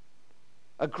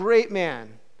 A great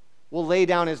man will lay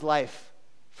down his life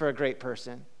for a great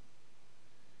person.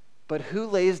 But who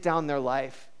lays down their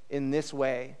life in this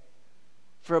way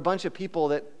for a bunch of people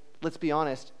that, let's be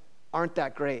honest, aren't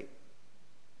that great?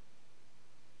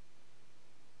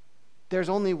 There's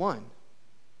only one.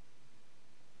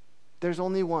 There's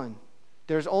only one.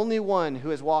 There's only one who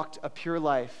has walked a pure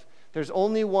life. There's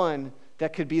only one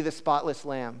that could be the spotless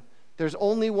lamb. There's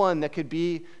only one that could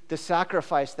be the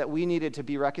sacrifice that we needed to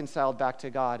be reconciled back to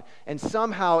God. And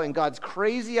somehow in God's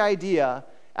crazy idea,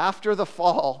 after the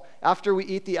fall, after we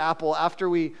eat the apple, after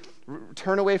we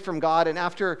turn away from God, and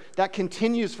after that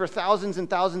continues for thousands and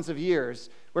thousands of years,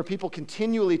 where people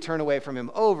continually turn away from him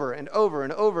over and over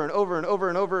and over and over and over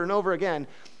and over and over again,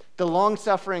 the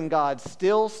long-suffering God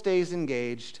still stays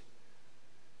engaged,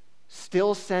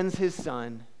 still sends his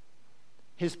son.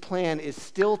 His plan is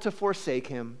still to forsake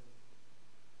him.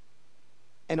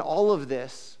 And all of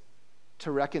this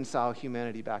to reconcile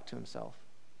humanity back to himself.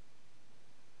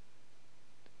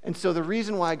 And so the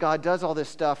reason why God does all this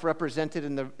stuff, represented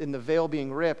in the veil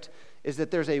being ripped, is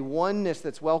that there's a oneness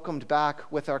that's welcomed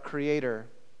back with our Creator.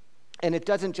 And it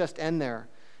doesn't just end there.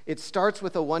 It starts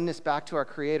with a oneness back to our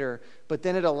Creator, but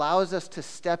then it allows us to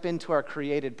step into our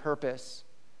created purpose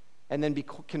and then be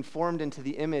conformed into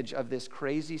the image of this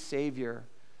crazy Savior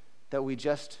that we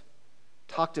just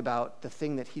talked about, the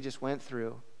thing that he just went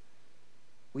through.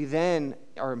 We then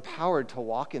are empowered to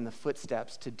walk in the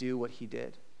footsteps to do what he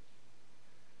did.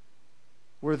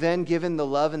 We're then given the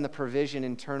love and the provision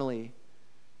internally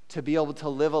to be able to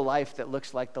live a life that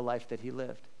looks like the life that he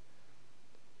lived,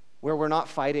 where we're not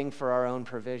fighting for our own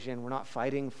provision, we're not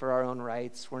fighting for our own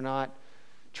rights, we're not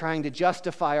trying to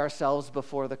justify ourselves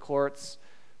before the courts,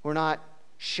 we're not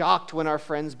shocked when our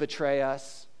friends betray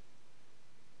us,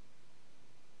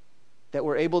 that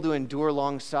we're able to endure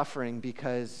long suffering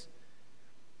because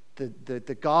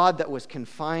the God that was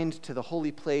confined to the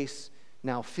holy place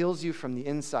now fills you from the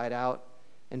inside out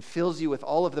and fills you with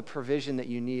all of the provision that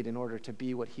you need in order to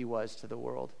be what he was to the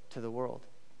world.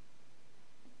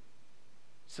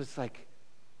 So it's like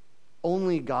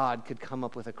only God could come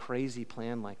up with a crazy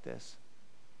plan like this.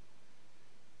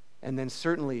 And then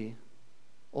certainly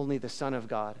only the Son of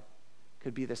God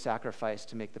could be the sacrifice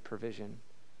to make the provision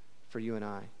for you and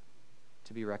I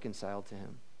to be reconciled to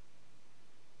him.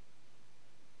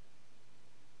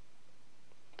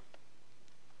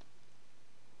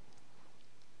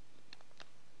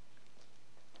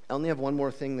 I only have one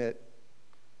more thing that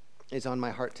is on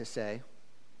my heart to say.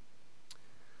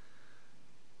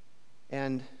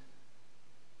 And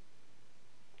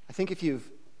I think if you've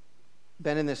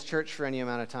been in this church for any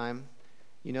amount of time,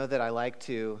 you know that I like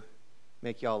to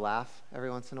make y'all laugh every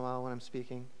once in a while when I'm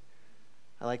speaking.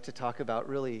 I like to talk about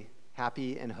really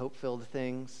happy and hope-filled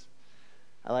things.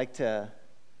 I like to,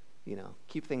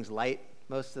 keep things light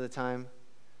most of the time.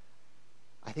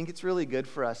 I think it's really good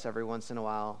for us every once in a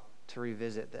while to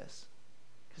revisit this,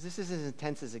 because this is as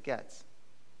intense as it gets.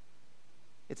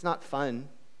 It's not fun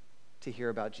to hear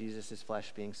about Jesus'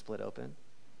 flesh being split open.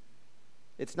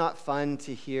 It's not fun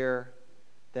to hear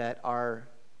that our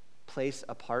place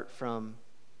apart from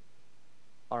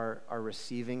our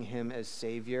receiving him as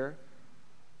Savior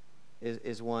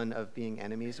is one of being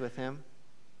enemies with him.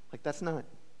 Like, that's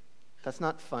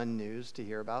not fun news to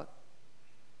hear about.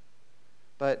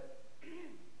 But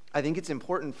I think it's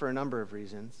important for a number of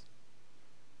reasons.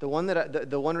 The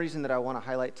one reason that I want to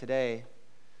highlight today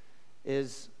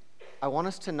is I want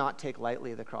us to not take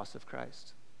lightly the cross of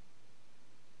Christ.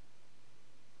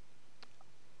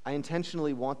 I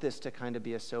intentionally want this to kind of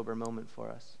be a sober moment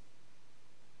for us.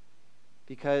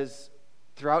 Because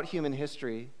throughout human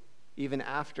history, even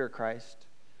after Christ,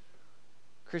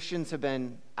 Christians have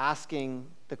been asking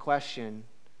the question,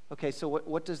 okay, so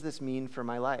what does this mean for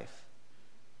my life?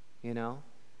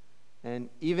 And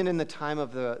even in the time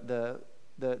of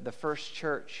the first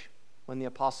church, when the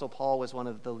Apostle Paul was one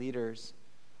of the leaders,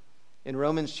 in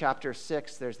Romans chapter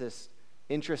 6, there's this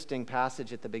interesting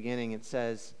passage at the beginning. It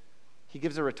says, he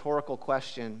gives a rhetorical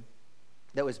question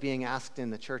that was being asked in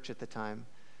the church at the time.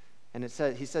 And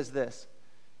he says this,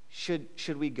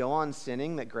 should we go on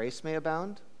sinning that grace may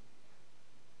abound?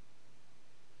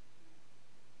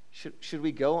 Should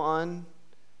we go on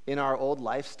in our old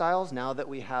lifestyles now that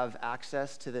we have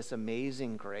access to this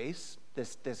amazing grace,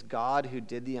 this God who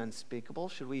did the unspeakable?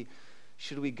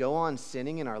 Should we go on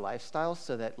sinning in our lifestyles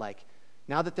so that,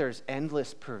 now that there's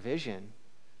endless provision,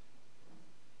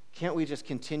 can't we just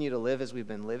continue to live as we've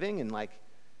been living? And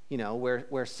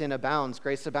where sin abounds,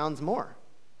 grace abounds more.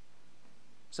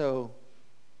 So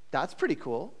that's pretty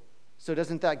cool. So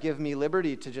doesn't that give me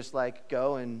liberty to just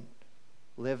go and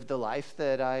live the life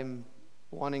that I'm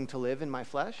wanting to live in my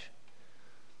flesh?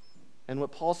 And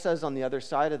what Paul says on the other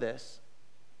side of this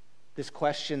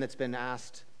question that's been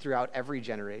asked throughout every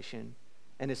generation,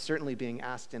 and is certainly being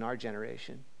asked in our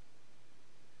generation,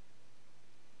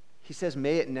 he says,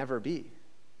 may it never be.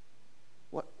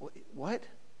 What?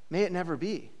 May it never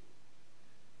be.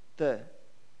 The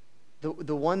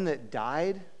the one that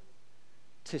died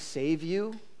to save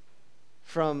you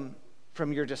from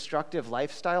your destructive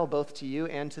lifestyle, both to you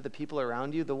and to the people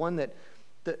around you, the one that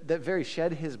very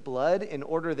shed his blood in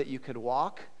order that you could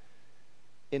walk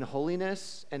in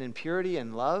holiness and in purity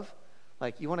and love.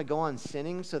 Like, you want to go on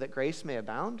sinning so that grace may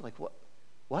abound? Like,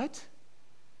 what?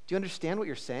 Do you understand what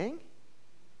you're saying?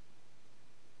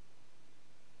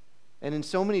 And in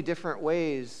so many different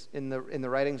ways in the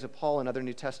writings of Paul and other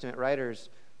New Testament writers,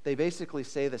 they basically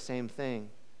say the same thing,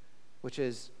 which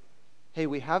is, hey,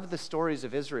 we have the stories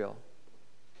of Israel.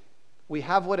 We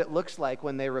have what it looks like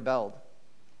when they rebelled,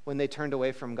 when they turned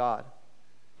away from God,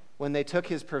 when they took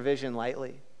his provision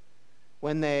lightly,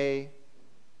 when they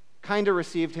kind of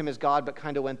received him as God but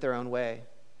kind of went their own way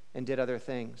and did other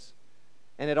things.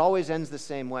 And it always ends the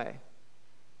same way.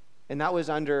 And that was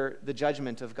under the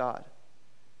judgment of God.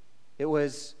 It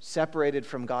was separated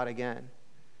from God again.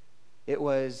 It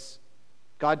was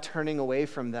God turning away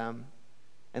from them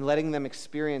and letting them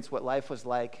experience what life was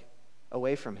like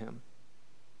away from him.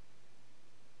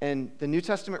 And the New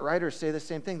Testament writers say the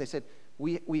same thing. They said,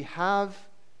 we have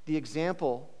the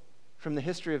example from the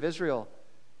history of Israel.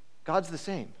 God's the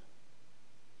same.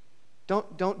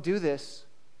 Don't do this.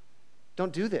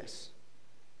 Don't do this.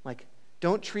 Like,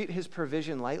 don't treat his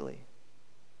provision lightly.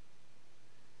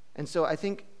 And so I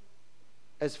think,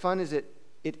 as fun as it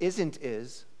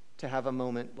is to have a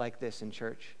moment like this in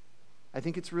church, I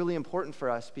think it's really important for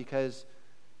us because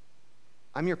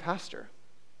I'm your pastor.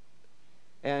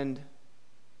 And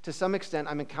to some extent,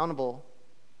 I'm accountable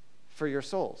for your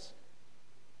souls.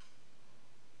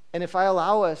 And if I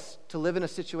allow us to live in a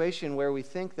situation where we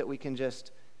think that we can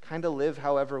just kind of live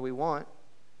however we want,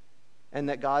 and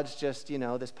that God's just,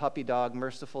 this puppy dog,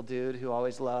 merciful dude who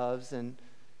always loves, and,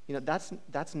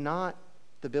 that's not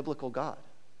the biblical God.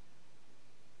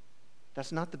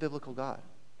 That's not the biblical God.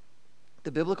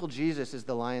 The biblical Jesus is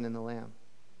the lion and the lamb.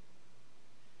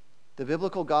 The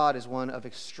biblical God is one of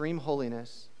extreme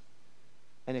holiness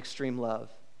and extreme love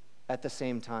at the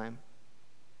same time.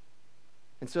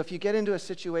 And so if you get into a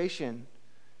situation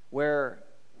where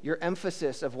your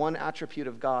emphasis of one attribute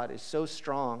of God is so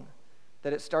strong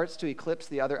that it starts to eclipse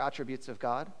the other attributes of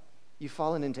God, you've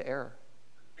fallen into error.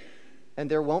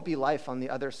 And there won't be life on the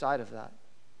other side of that.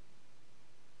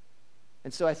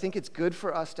 And so I think it's good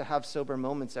for us to have sober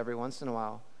moments every once in a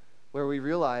while where we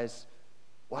realize,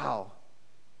 wow,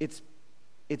 it's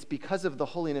because of the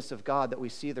holiness of God that we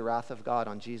see the wrath of God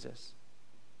on Jesus.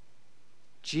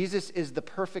 Jesus is the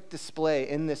perfect display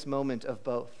in this moment of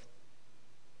both.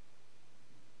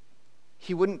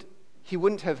 He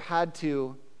wouldn't have had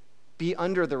to be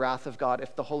under the wrath of God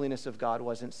if the holiness of God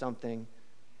wasn't something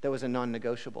that was a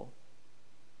non-negotiable.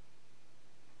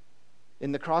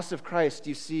 In the cross of Christ,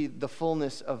 you see the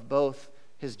fullness of both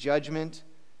his judgment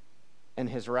and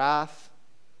his wrath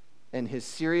and his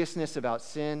seriousness about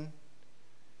sin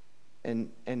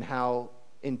and how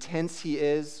intense he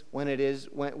is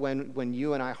when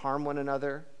you and I harm one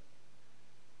another,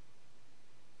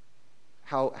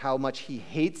 how much he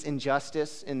hates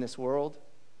injustice in this world,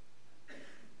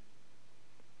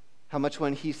 how much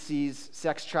when he sees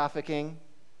sex trafficking,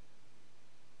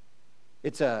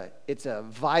 it's a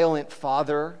violent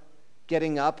father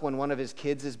getting up when one of his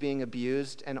kids is being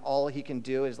abused, and all he can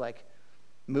do is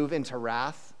move into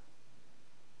wrath.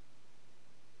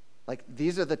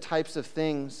 These are the types of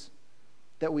things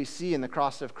that we see in the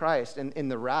cross of Christ and in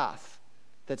the wrath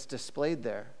that's displayed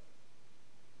there.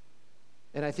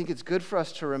 And I think it's good for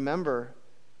us to remember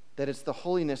that it's the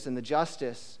holiness and the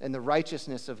justice and the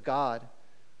righteousness of God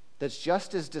that's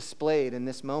just as displayed in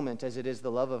this moment as it is the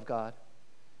love of God.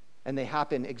 And they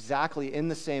happen exactly in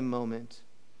the same moment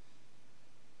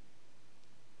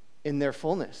in their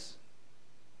fullness.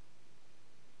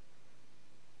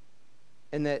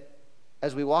 And that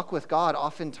as we walk with God,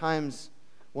 oftentimes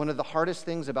one of the hardest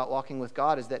things about walking with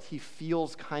God is that he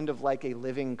feels kind of like a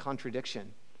living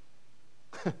contradiction.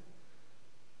 I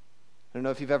don't know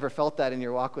if you've ever felt that in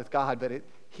your walk with God, but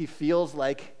he feels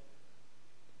like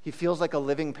a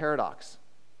living paradox.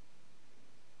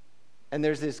 And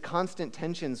there's these constant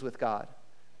tensions with God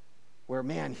where,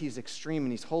 man, he's extreme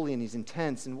and he's holy and he's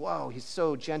intense and whoa, he's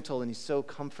so gentle and he's so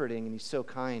comforting and he's so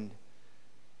kind.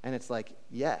 And it's like,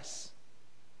 yes.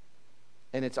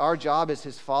 And it's our job as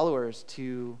his followers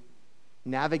to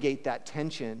navigate that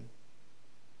tension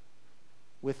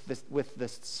with the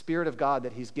Spirit of God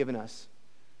that he's given us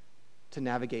to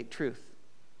navigate truth.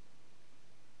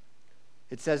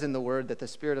 It says in the Word that the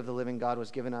Spirit of the living God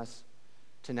was given us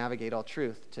to navigate all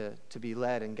truth, to be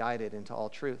led and guided into all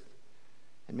truth.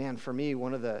 And man, for me,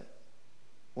 one of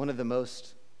the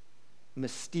most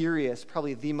mysterious,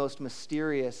 probably the most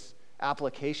mysterious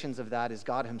applications of that is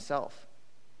God himself.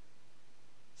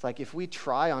 It's like if we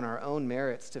try on our own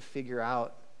merits to figure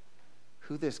out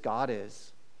who this God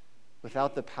is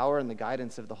without the power and the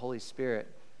guidance of the Holy Spirit,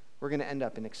 we're going to end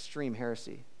up in extreme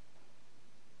heresy,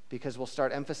 because we'll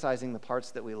start emphasizing the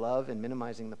parts that we love and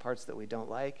minimizing the parts that we don't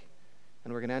like,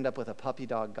 and we're going to end up with a puppy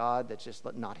dog God that's just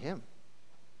not him.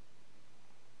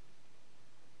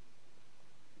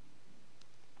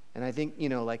 And I think,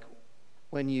 like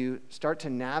when you start to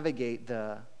navigate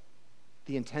the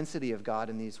intensity of God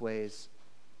in these ways,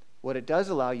 what it does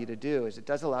allow you to do is it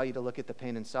does allow you to look at the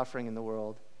pain and suffering in the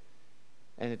world,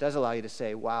 and it does allow you to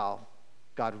say, wow,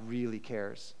 God really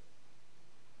cares.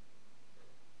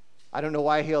 I don't know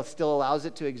why he still allows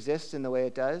it to exist in the way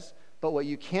it does, but what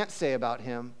you can't say about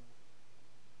him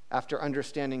after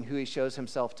understanding who he shows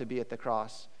himself to be at the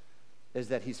cross is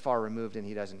that he's far removed and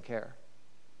he doesn't care.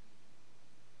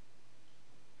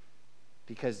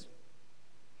 Because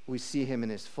we see him in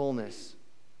his fullness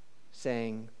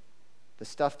saying, the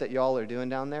stuff that y'all are doing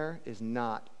down there is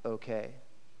not okay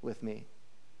with me.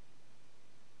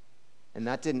 And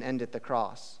that didn't end at the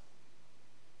cross.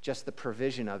 Just the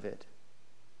provision of it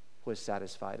was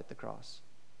satisfied at the cross.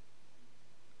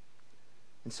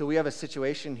 And so we have a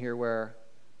situation here where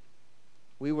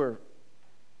we were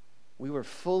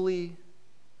fully,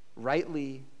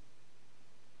 rightly,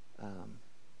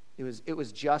 it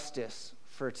was justice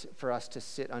for us to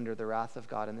sit under the wrath of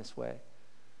God in this way.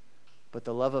 But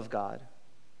the love of God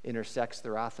intersects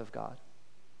the wrath of God.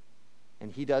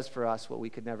 And he does for us what we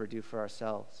could never do for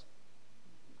ourselves.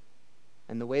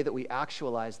 And the way that we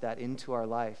actualize that into our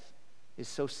life is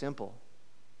so simple.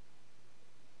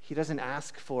 He doesn't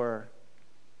ask for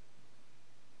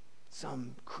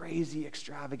some crazy,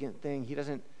 extravagant thing. He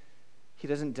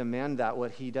doesn't demand that.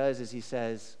 What he does is he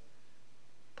says,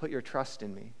 put your trust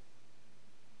in me.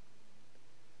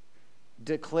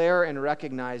 Declare and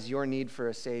recognize your need for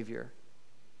a Savior.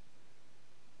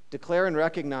 Declare and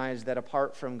recognize that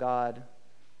apart from God,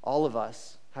 all of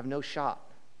us have no shot.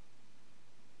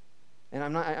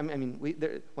 And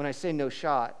when I say no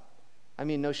shot, I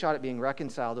mean no shot at being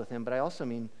reconciled with him, but I also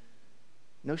mean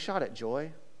no shot at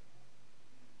joy,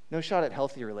 no shot at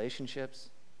healthy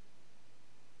relationships,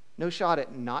 no shot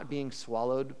at not being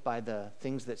swallowed by the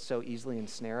things that so easily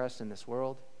ensnare us in this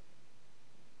world.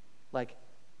 Like,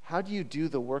 how do you do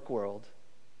the work world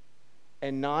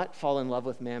and not fall in love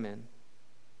with mammon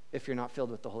if you're not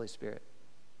filled with the Holy Spirit?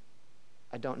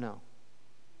 I don't know.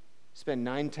 Spend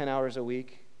 9-10 hours a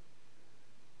week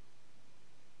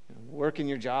working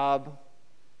your job.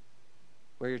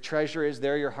 Where your treasure is,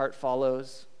 there your heart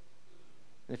follows.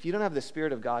 And if you don't have the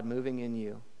Spirit of God moving in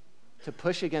you to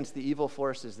push against the evil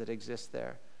forces that exist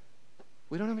there,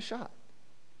 we don't have a shot.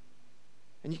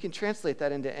 And you can translate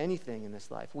that into anything in this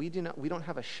life. We don't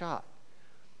have a shot.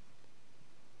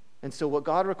 And so what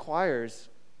God requires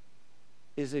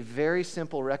is a very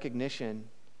simple recognition: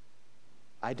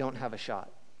 I don't have a shot.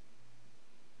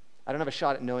 I don't have a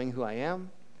shot at knowing who I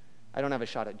am. I don't have a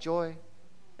shot at joy.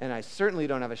 And I certainly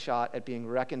don't have a shot at being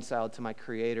reconciled to my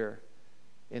Creator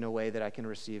in a way that I can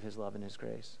receive his love and his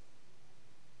grace.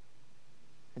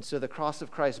 And so the cross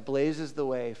of Christ blazes the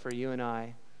way for you and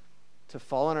I to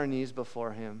fall on our knees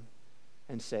before him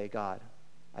and say, God,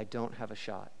 I don't have a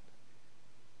shot.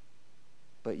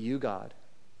 But you, God,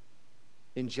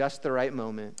 in just the right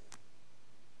moment,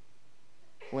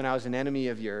 when I was an enemy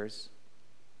of yours,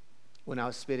 when I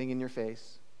was spitting in your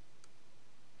face,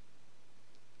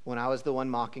 when I was the one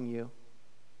mocking you,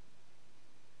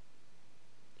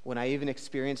 when I even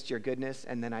experienced your goodness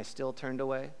and then I still turned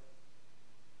away,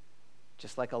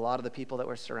 just like a lot of the people that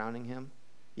were surrounding him,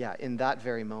 yeah, in that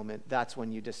very moment, that's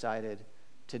when you decided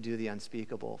to do the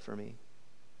unspeakable for me.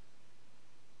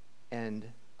 And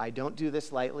I don't do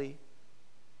this lightly.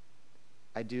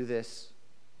 I do this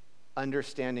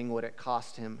understanding what it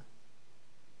cost him,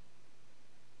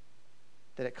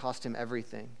 that it cost him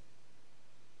everything.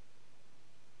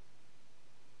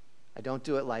 I don't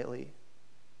do it lightly,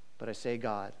 but I say,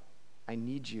 God, I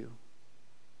need you.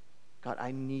 God,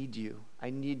 I need you. I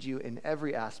need you in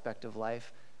every aspect of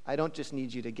life. I don't just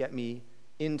need you to get me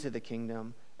into the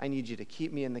kingdom. I need you to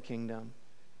keep me in the kingdom.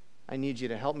 I need you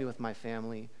to help me with my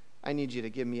family. I need you to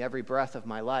give me every breath of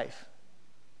my life.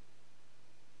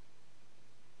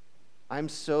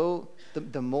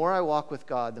 The more I walk with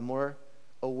God, the more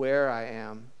aware I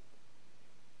am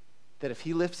that if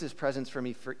he lifts his presence for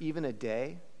me for even a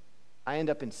day, I end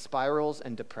up in spirals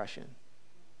and depression.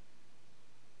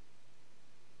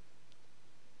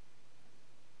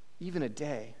 Even a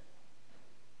day.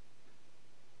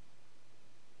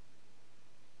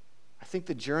 I think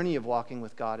the journey of walking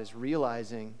with God is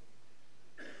realizing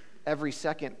every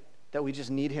second that we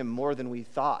just need him more than we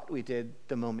thought we did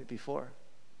the moment before.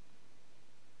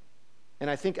 And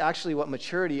I think actually what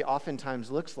maturity oftentimes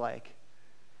looks like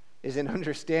is an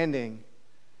understanding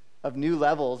of new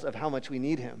levels of how much we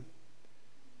need him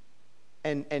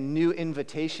and new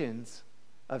invitations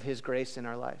of his grace in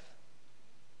our life.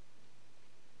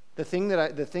 The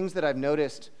things that I've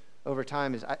noticed over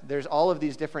time is there's all of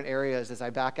these different areas as I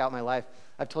back out my life.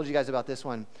 I've told you guys about this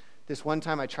one. This one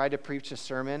time I tried to preach a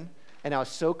sermon, and I was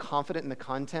so confident in the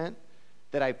content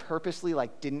that I purposely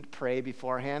didn't pray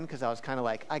beforehand because I was kind of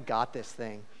like, I got this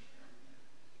thing.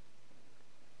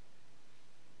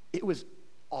 It was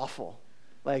awful.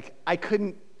 I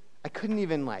couldn't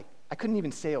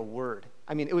even say a word.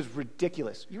 I mean, it was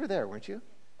ridiculous. You were there, weren't you?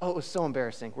 Oh, it was so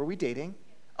embarrassing. Were we dating?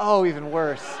 Oh, even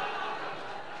worse.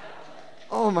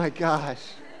 Oh my gosh.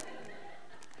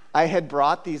 I had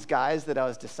brought these guys that I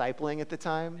was discipling at the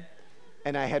time,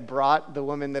 and I had brought the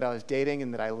woman that I was dating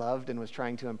and that I loved and was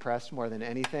trying to impress more than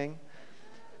anything.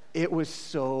 It was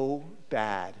so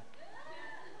bad.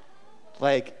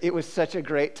 It was such a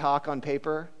great talk on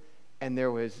paper, and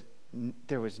there was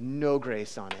no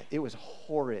grace on it. It was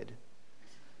horrid.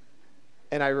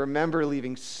 And I remember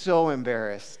leaving so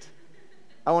embarrassed.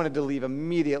 I wanted to leave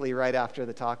immediately right after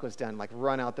the talk was done,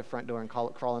 run out the front door and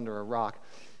crawl under a rock.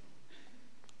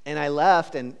 And I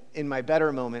left, and in my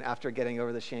better moment, after getting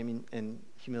over the shame and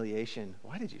humiliation,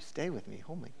 why did you stay with me?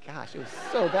 Oh my gosh, it was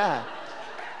so bad.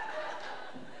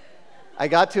 I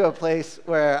got to a place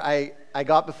where I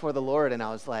got before the Lord, and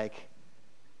I was like,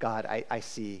 God, I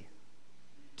see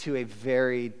to a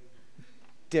very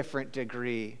different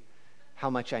degree how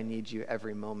much I need you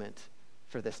every moment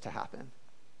for this to happen.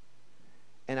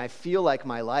 And I feel like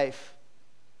my life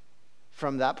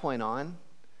from that point on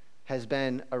has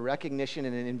been a recognition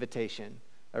and an invitation,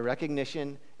 a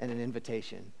recognition and an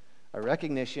invitation, a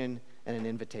recognition and an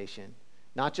invitation.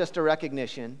 Not just a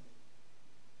recognition,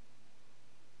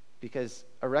 because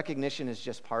a recognition is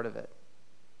just part of it,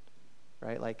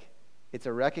 right? It's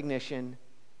a recognition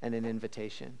and an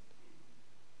invitation.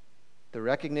 The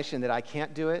recognition that I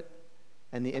can't do it,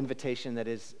 and the invitation that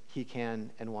is he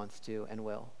can and wants to and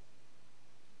will.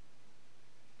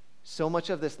 So much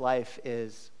of this life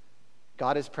is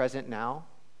God is present now,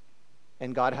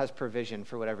 and God has provision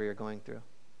for whatever you're going through.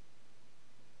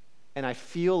 And I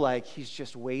feel like he's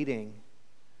just waiting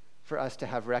for us to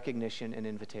have recognition and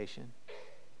invitation.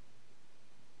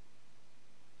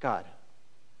 God,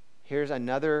 here's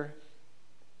another.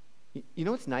 You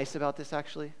know what's nice about this,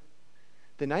 actually?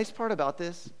 The nice part about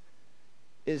this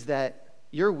is that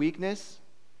your weakness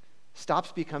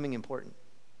stops becoming important.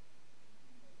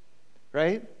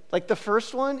 Right? The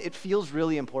first one, it feels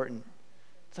really important.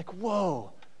 It's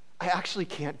whoa, I actually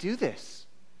can't do this.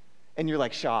 And you're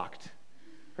shocked,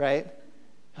 right?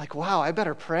 You're wow, I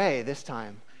better pray this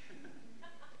time.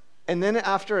 And then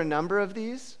after a number of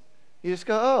these, you just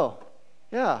go, oh,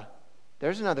 yeah,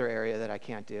 there's another area that I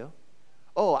can't do.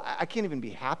 Oh, I can't even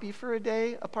be happy for a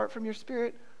day apart from your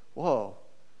spirit? Whoa,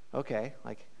 okay,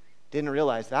 didn't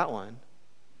realize that one.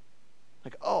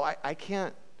 Oh, I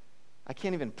can't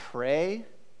even pray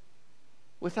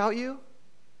without you?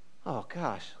 Oh,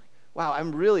 gosh. Wow,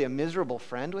 I'm really a miserable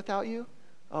friend without you?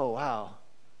 Oh, wow.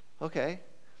 Okay.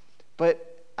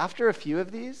 But after a few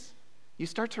of these, you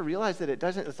start to realize that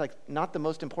it's not the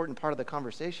most important part of the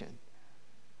conversation.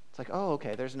 It's oh,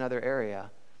 okay, there's another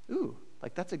area. Ooh,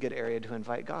 that's a good area to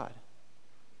invite God.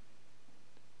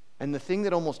 And the thing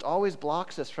that almost always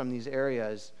blocks us from these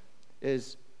areas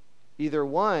is either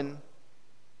one,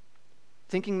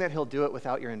 thinking that he'll do it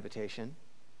without your invitation.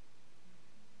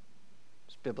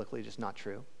 It's biblically just not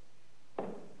true.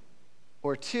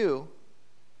 Or two,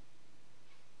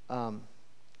 I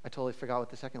totally forgot what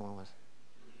the second one was.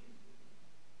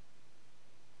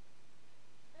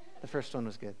 The first one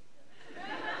was good.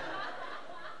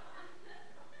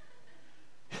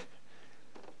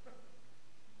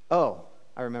 Oh,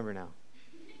 I remember now.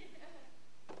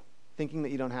 Thinking that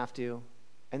you don't have to,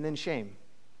 and then shame.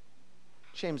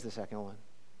 Shame's the second one.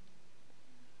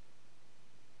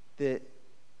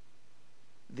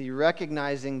 The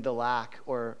recognizing the lack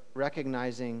or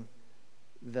recognizing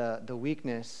the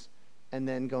weakness and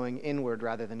then going inward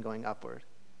rather than going upward.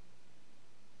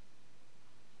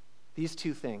 These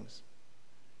two things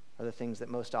are the things that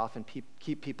most often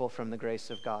keep people from the grace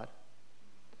of God.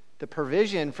 The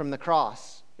provision from the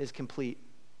cross is complete,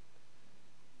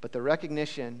 but the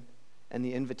recognition and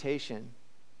the invitation,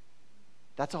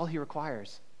 that's all he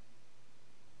requires.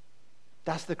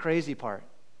 That's the crazy part.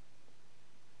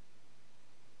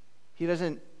 He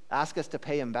doesn't ask us to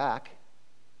pay him back.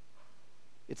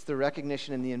 It's the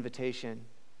recognition and the invitation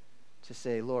to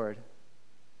say, Lord,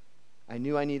 I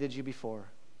knew I needed you before,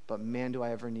 but man, do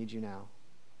I ever need you now.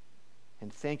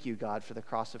 And thank you, God, for the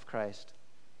cross of Christ.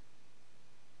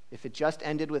 If it just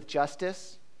ended with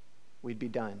justice, we'd be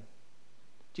done.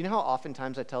 Do you know how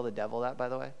oftentimes I tell the devil that, by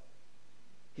the way?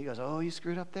 He goes, oh, you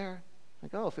screwed up there?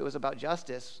 Like, oh, if it was about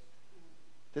justice,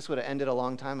 this would have ended a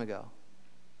long time ago.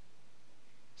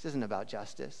 This isn't about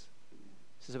justice.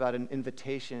 This is about an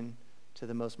invitation to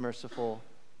the most merciful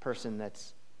person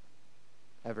that's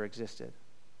ever existed.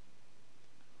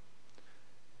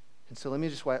 And so let me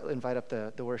just invite up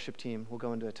the worship team. We'll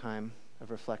go into a time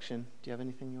of reflection. Do you have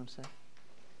anything you want to say?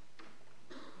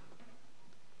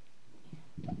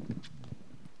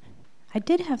 I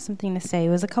did have something to say. It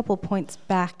was a couple points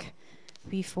back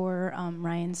before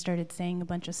Ryan started saying a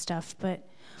bunch of stuff, but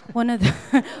one of the,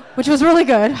 which was really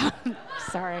good.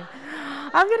 Sorry.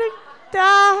 I'm going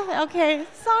to, okay,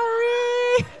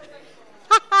 sorry.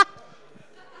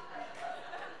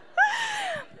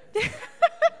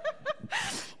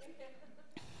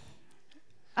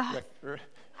 I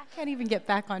can't even get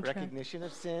back on track. Recognition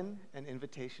of sin and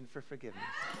invitation for forgiveness.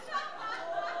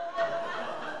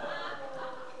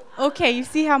 Okay, you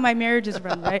see how my marriage is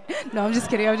run, right? No, I'm just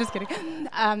kidding.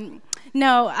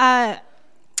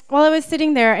 While I was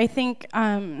sitting there, I think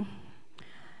I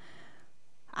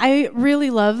really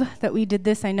love that we did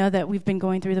this. I know that we've been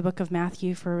going through the book of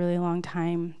Matthew for a really long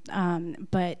time,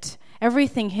 but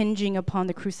everything hinging upon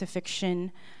the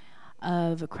crucifixion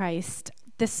of Christ,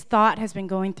 this thought has been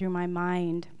going through my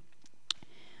mind.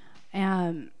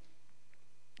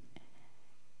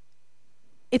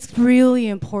 It's really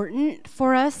important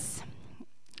for us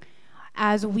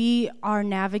as we are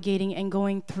navigating and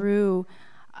going through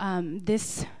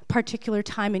this particular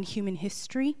time in human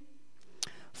history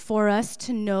for us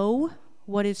to know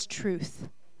what is truth.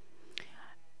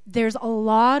 There's a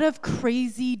lot of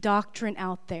crazy doctrine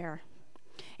out there,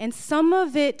 and some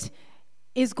of it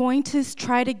is going to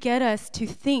try to get us to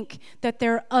think that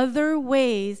there are other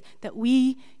ways that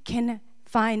we can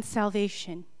find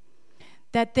salvation,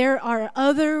 that there are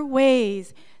other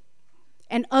ways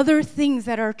and other things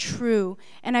that are true.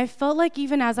 And I felt like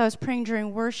even as I was praying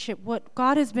during worship, what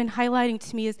God has been highlighting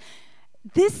to me is,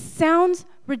 this sounds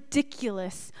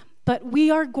ridiculous, but we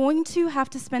are going to have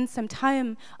to spend some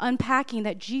time unpacking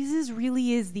that Jesus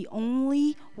really is the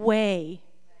only way,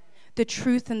 the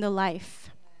truth, and the life.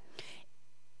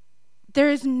 There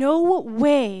is no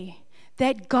way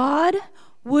that God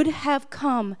would have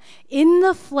come in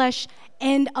the flesh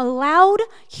and allowed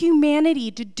humanity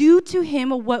to do to him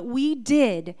what we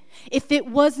did if it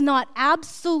was not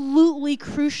absolutely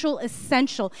crucial,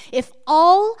 essential. If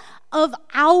all of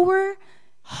our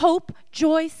hope,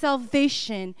 joy,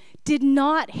 salvation did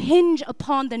not hinge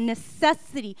upon the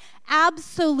necessity,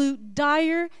 absolute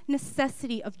dire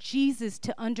necessity of Jesus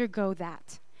to undergo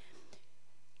that.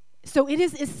 So it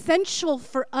is essential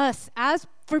for us, as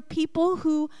for people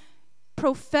who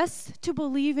profess to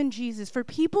believe in Jesus, for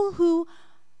people who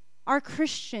are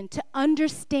Christian, to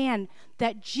understand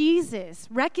that Jesus,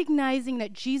 recognizing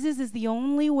that Jesus is the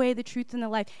only way, the truth, and the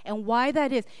life, and why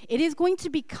that is, it is going to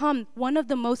become one of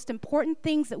the most important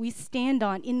things that we stand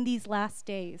on in these last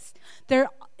days.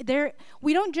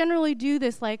 We don't generally do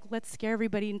this, like, let's scare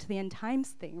everybody into the end times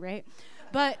thing, right?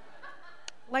 But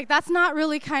that's not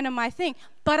really kind of my thing.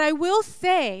 But I will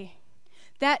say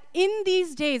that in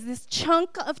these days, this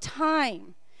chunk of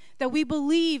time that we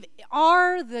believe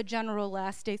are the general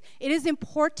last days, it is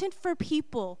important for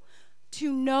people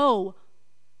to know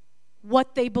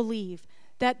what they believe.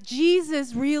 That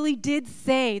Jesus really did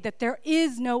say that there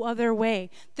is no other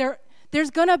way. There's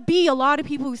going to be a lot of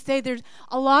people who say there's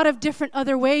a lot of different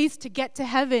other ways to get to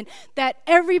heaven, that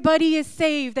everybody is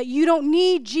saved, that you don't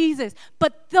need Jesus.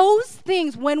 But those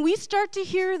things, when we start to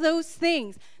hear those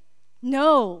things,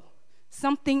 no,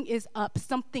 something is up,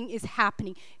 something is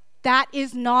happening. That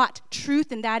is not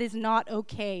truth, and that is not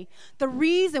okay. The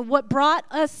reason, what brought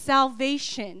us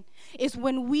salvation, is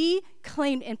when we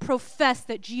claimed and professed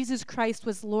that Jesus Christ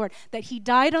was Lord, that he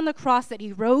died on the cross, that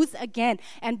he rose again.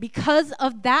 And because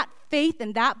of that faith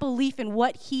and that belief in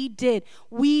what he did,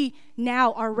 we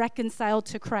now are reconciled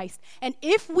to Christ. And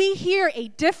if we hear a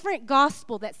different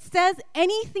gospel that says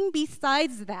anything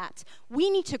besides that, we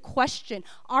need to question.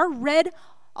 Our red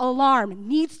alarm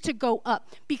needs to go up,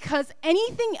 because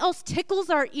anything else tickles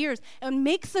our ears and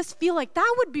makes us feel like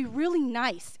that would be really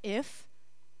nice if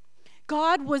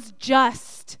God was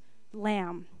just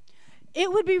lamb.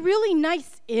 It would be really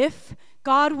nice if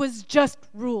God was just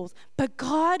rules. But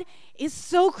God is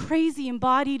so crazy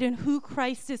embodied in who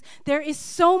Christ is. There is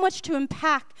so much to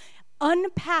unpack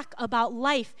unpack about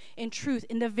life and truth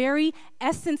in the very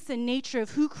essence and nature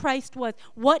of who Christ was,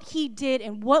 what he did,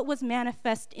 and what was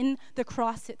manifest in the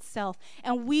cross itself.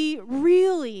 And we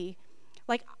really,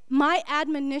 like, my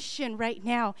admonition right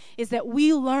now is that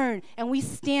we learn and we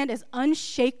stand as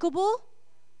unshakable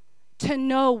to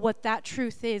know what that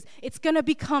truth is. It's going to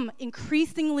become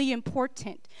increasingly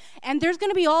important. And there's going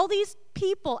to be all these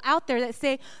people out there that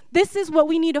say, this is what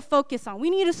we need to focus on. We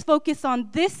need to focus on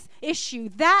this issue,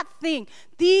 that thing,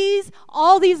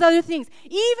 all these other things,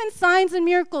 even signs and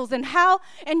miracles and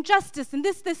justice and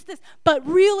this. But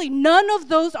really, none of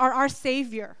those are our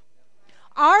Savior.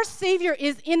 Our Savior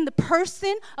is in the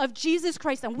person of Jesus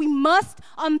Christ, and we must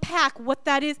unpack what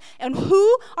that is and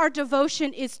who our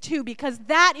devotion is to, because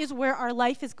that is where our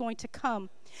life is going to come.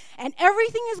 And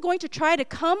everything is going to try to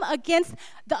come against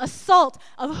the assault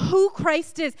of who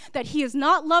Christ is, that he is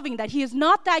not loving, that he is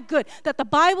not that good, that the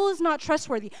Bible is not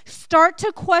trustworthy. Start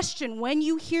to question when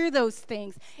you hear those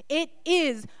things. It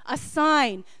is a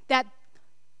sign that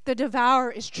the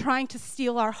devourer is trying to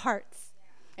steal our hearts.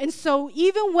 And so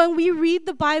even when we read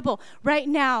the Bible right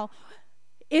now,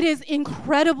 it is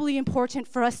incredibly important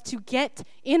for us to get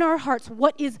in our hearts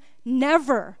what is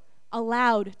never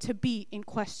allowed to be in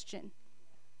question.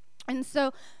 And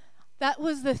so that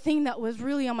was the thing that was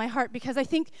really on my heart, because I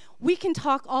think we can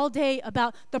talk all day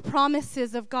about the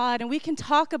promises of God, and we can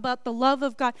talk about the love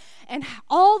of God and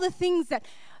all the things that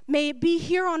may be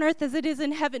here on earth as it is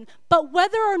in heaven. But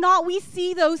whether or not we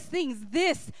see those things,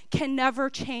 this can never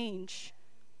change.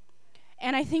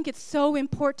 And I think it's so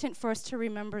important for us to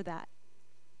remember that.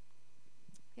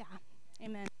 Yeah,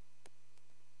 amen.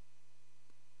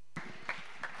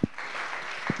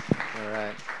 All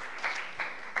right.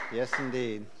 Yes,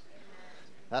 indeed.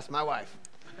 That's my wife.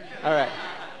 All right.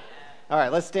 All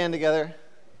right, let's stand together.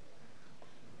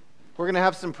 We're going to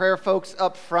have some prayer folks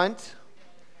up front.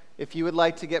 If you would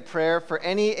like to get prayer for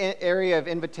any area of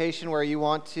invitation where you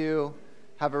want to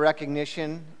have a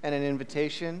recognition and an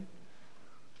invitation,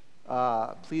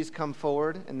 please come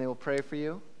forward and they will pray for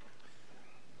you.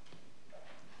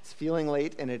 It's feeling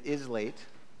late, and it is late,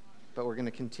 but we're going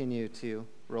to continue to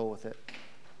roll with it.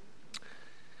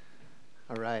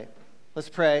 All right. Let's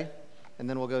pray, and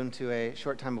then we'll go into a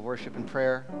short time of worship and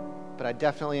prayer. But I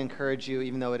definitely encourage you,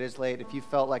 even though it is late, if you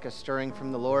felt like a stirring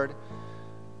from the Lord,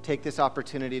 take this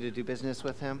opportunity to do business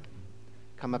with him.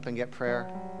 Come up and get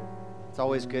prayer. It's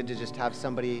always good to just have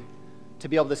somebody to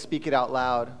be able to speak it out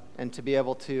loud and to be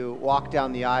able to walk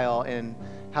down the aisle and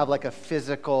have like a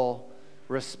physical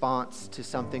response to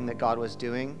something that God was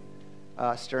doing,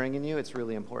 stirring in you. It's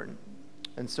really important.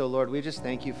 And so, Lord, we just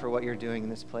thank you for what you're doing in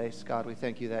this place. God, we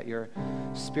thank you that your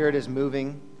Spirit is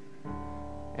moving.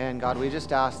 And God, we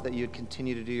just ask that you'd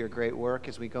continue to do your great work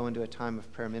as we go into a time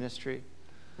of prayer ministry.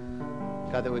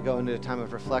 God, that we go into a time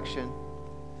of reflection.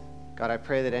 God, I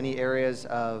pray that any areas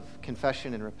of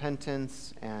confession and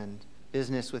repentance and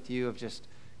business with you, of just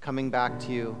coming back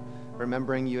to you,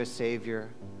 remembering you as Savior,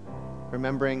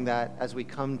 remembering that as we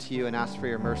come to you and ask for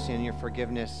your mercy and your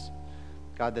forgiveness,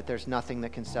 God, that there's nothing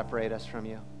that can separate us from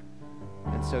you.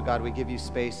 And so, God, we give you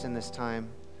space in this time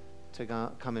to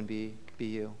come and be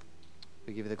you.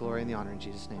 We give you the glory and the honor in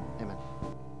Jesus' name. Amen.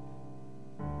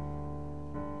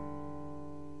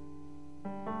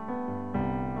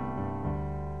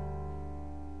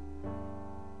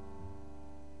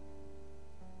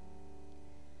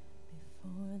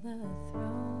 Before the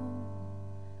throne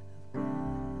of God above, I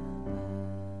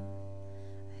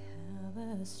have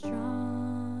a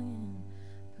strong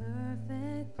and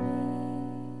perfect plea,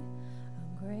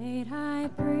 a great high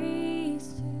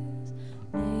priest whose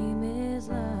name is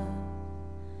love,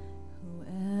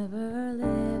 whoever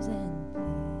lives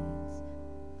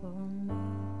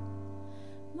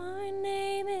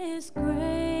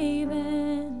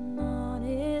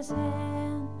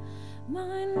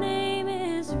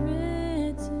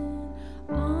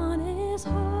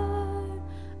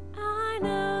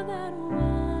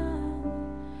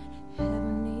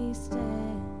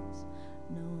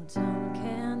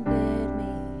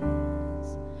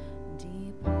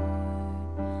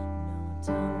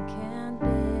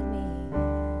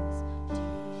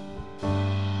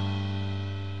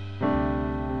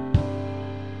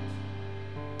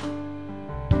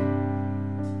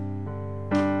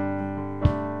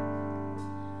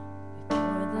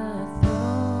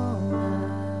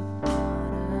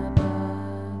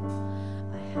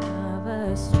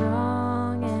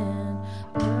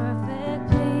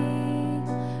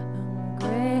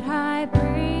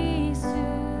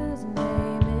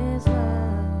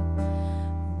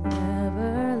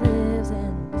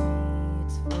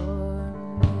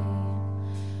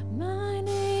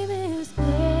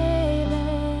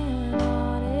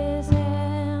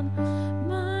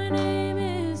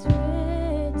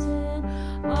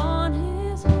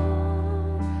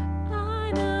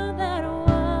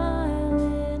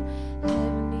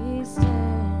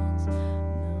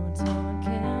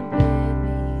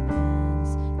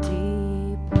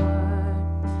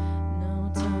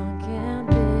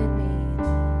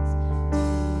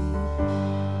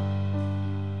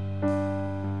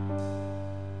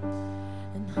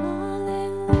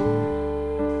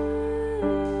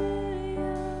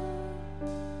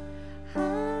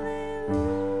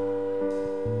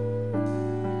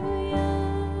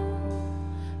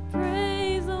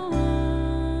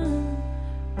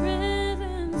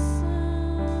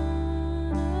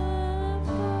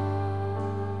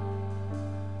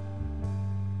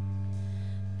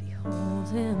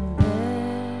him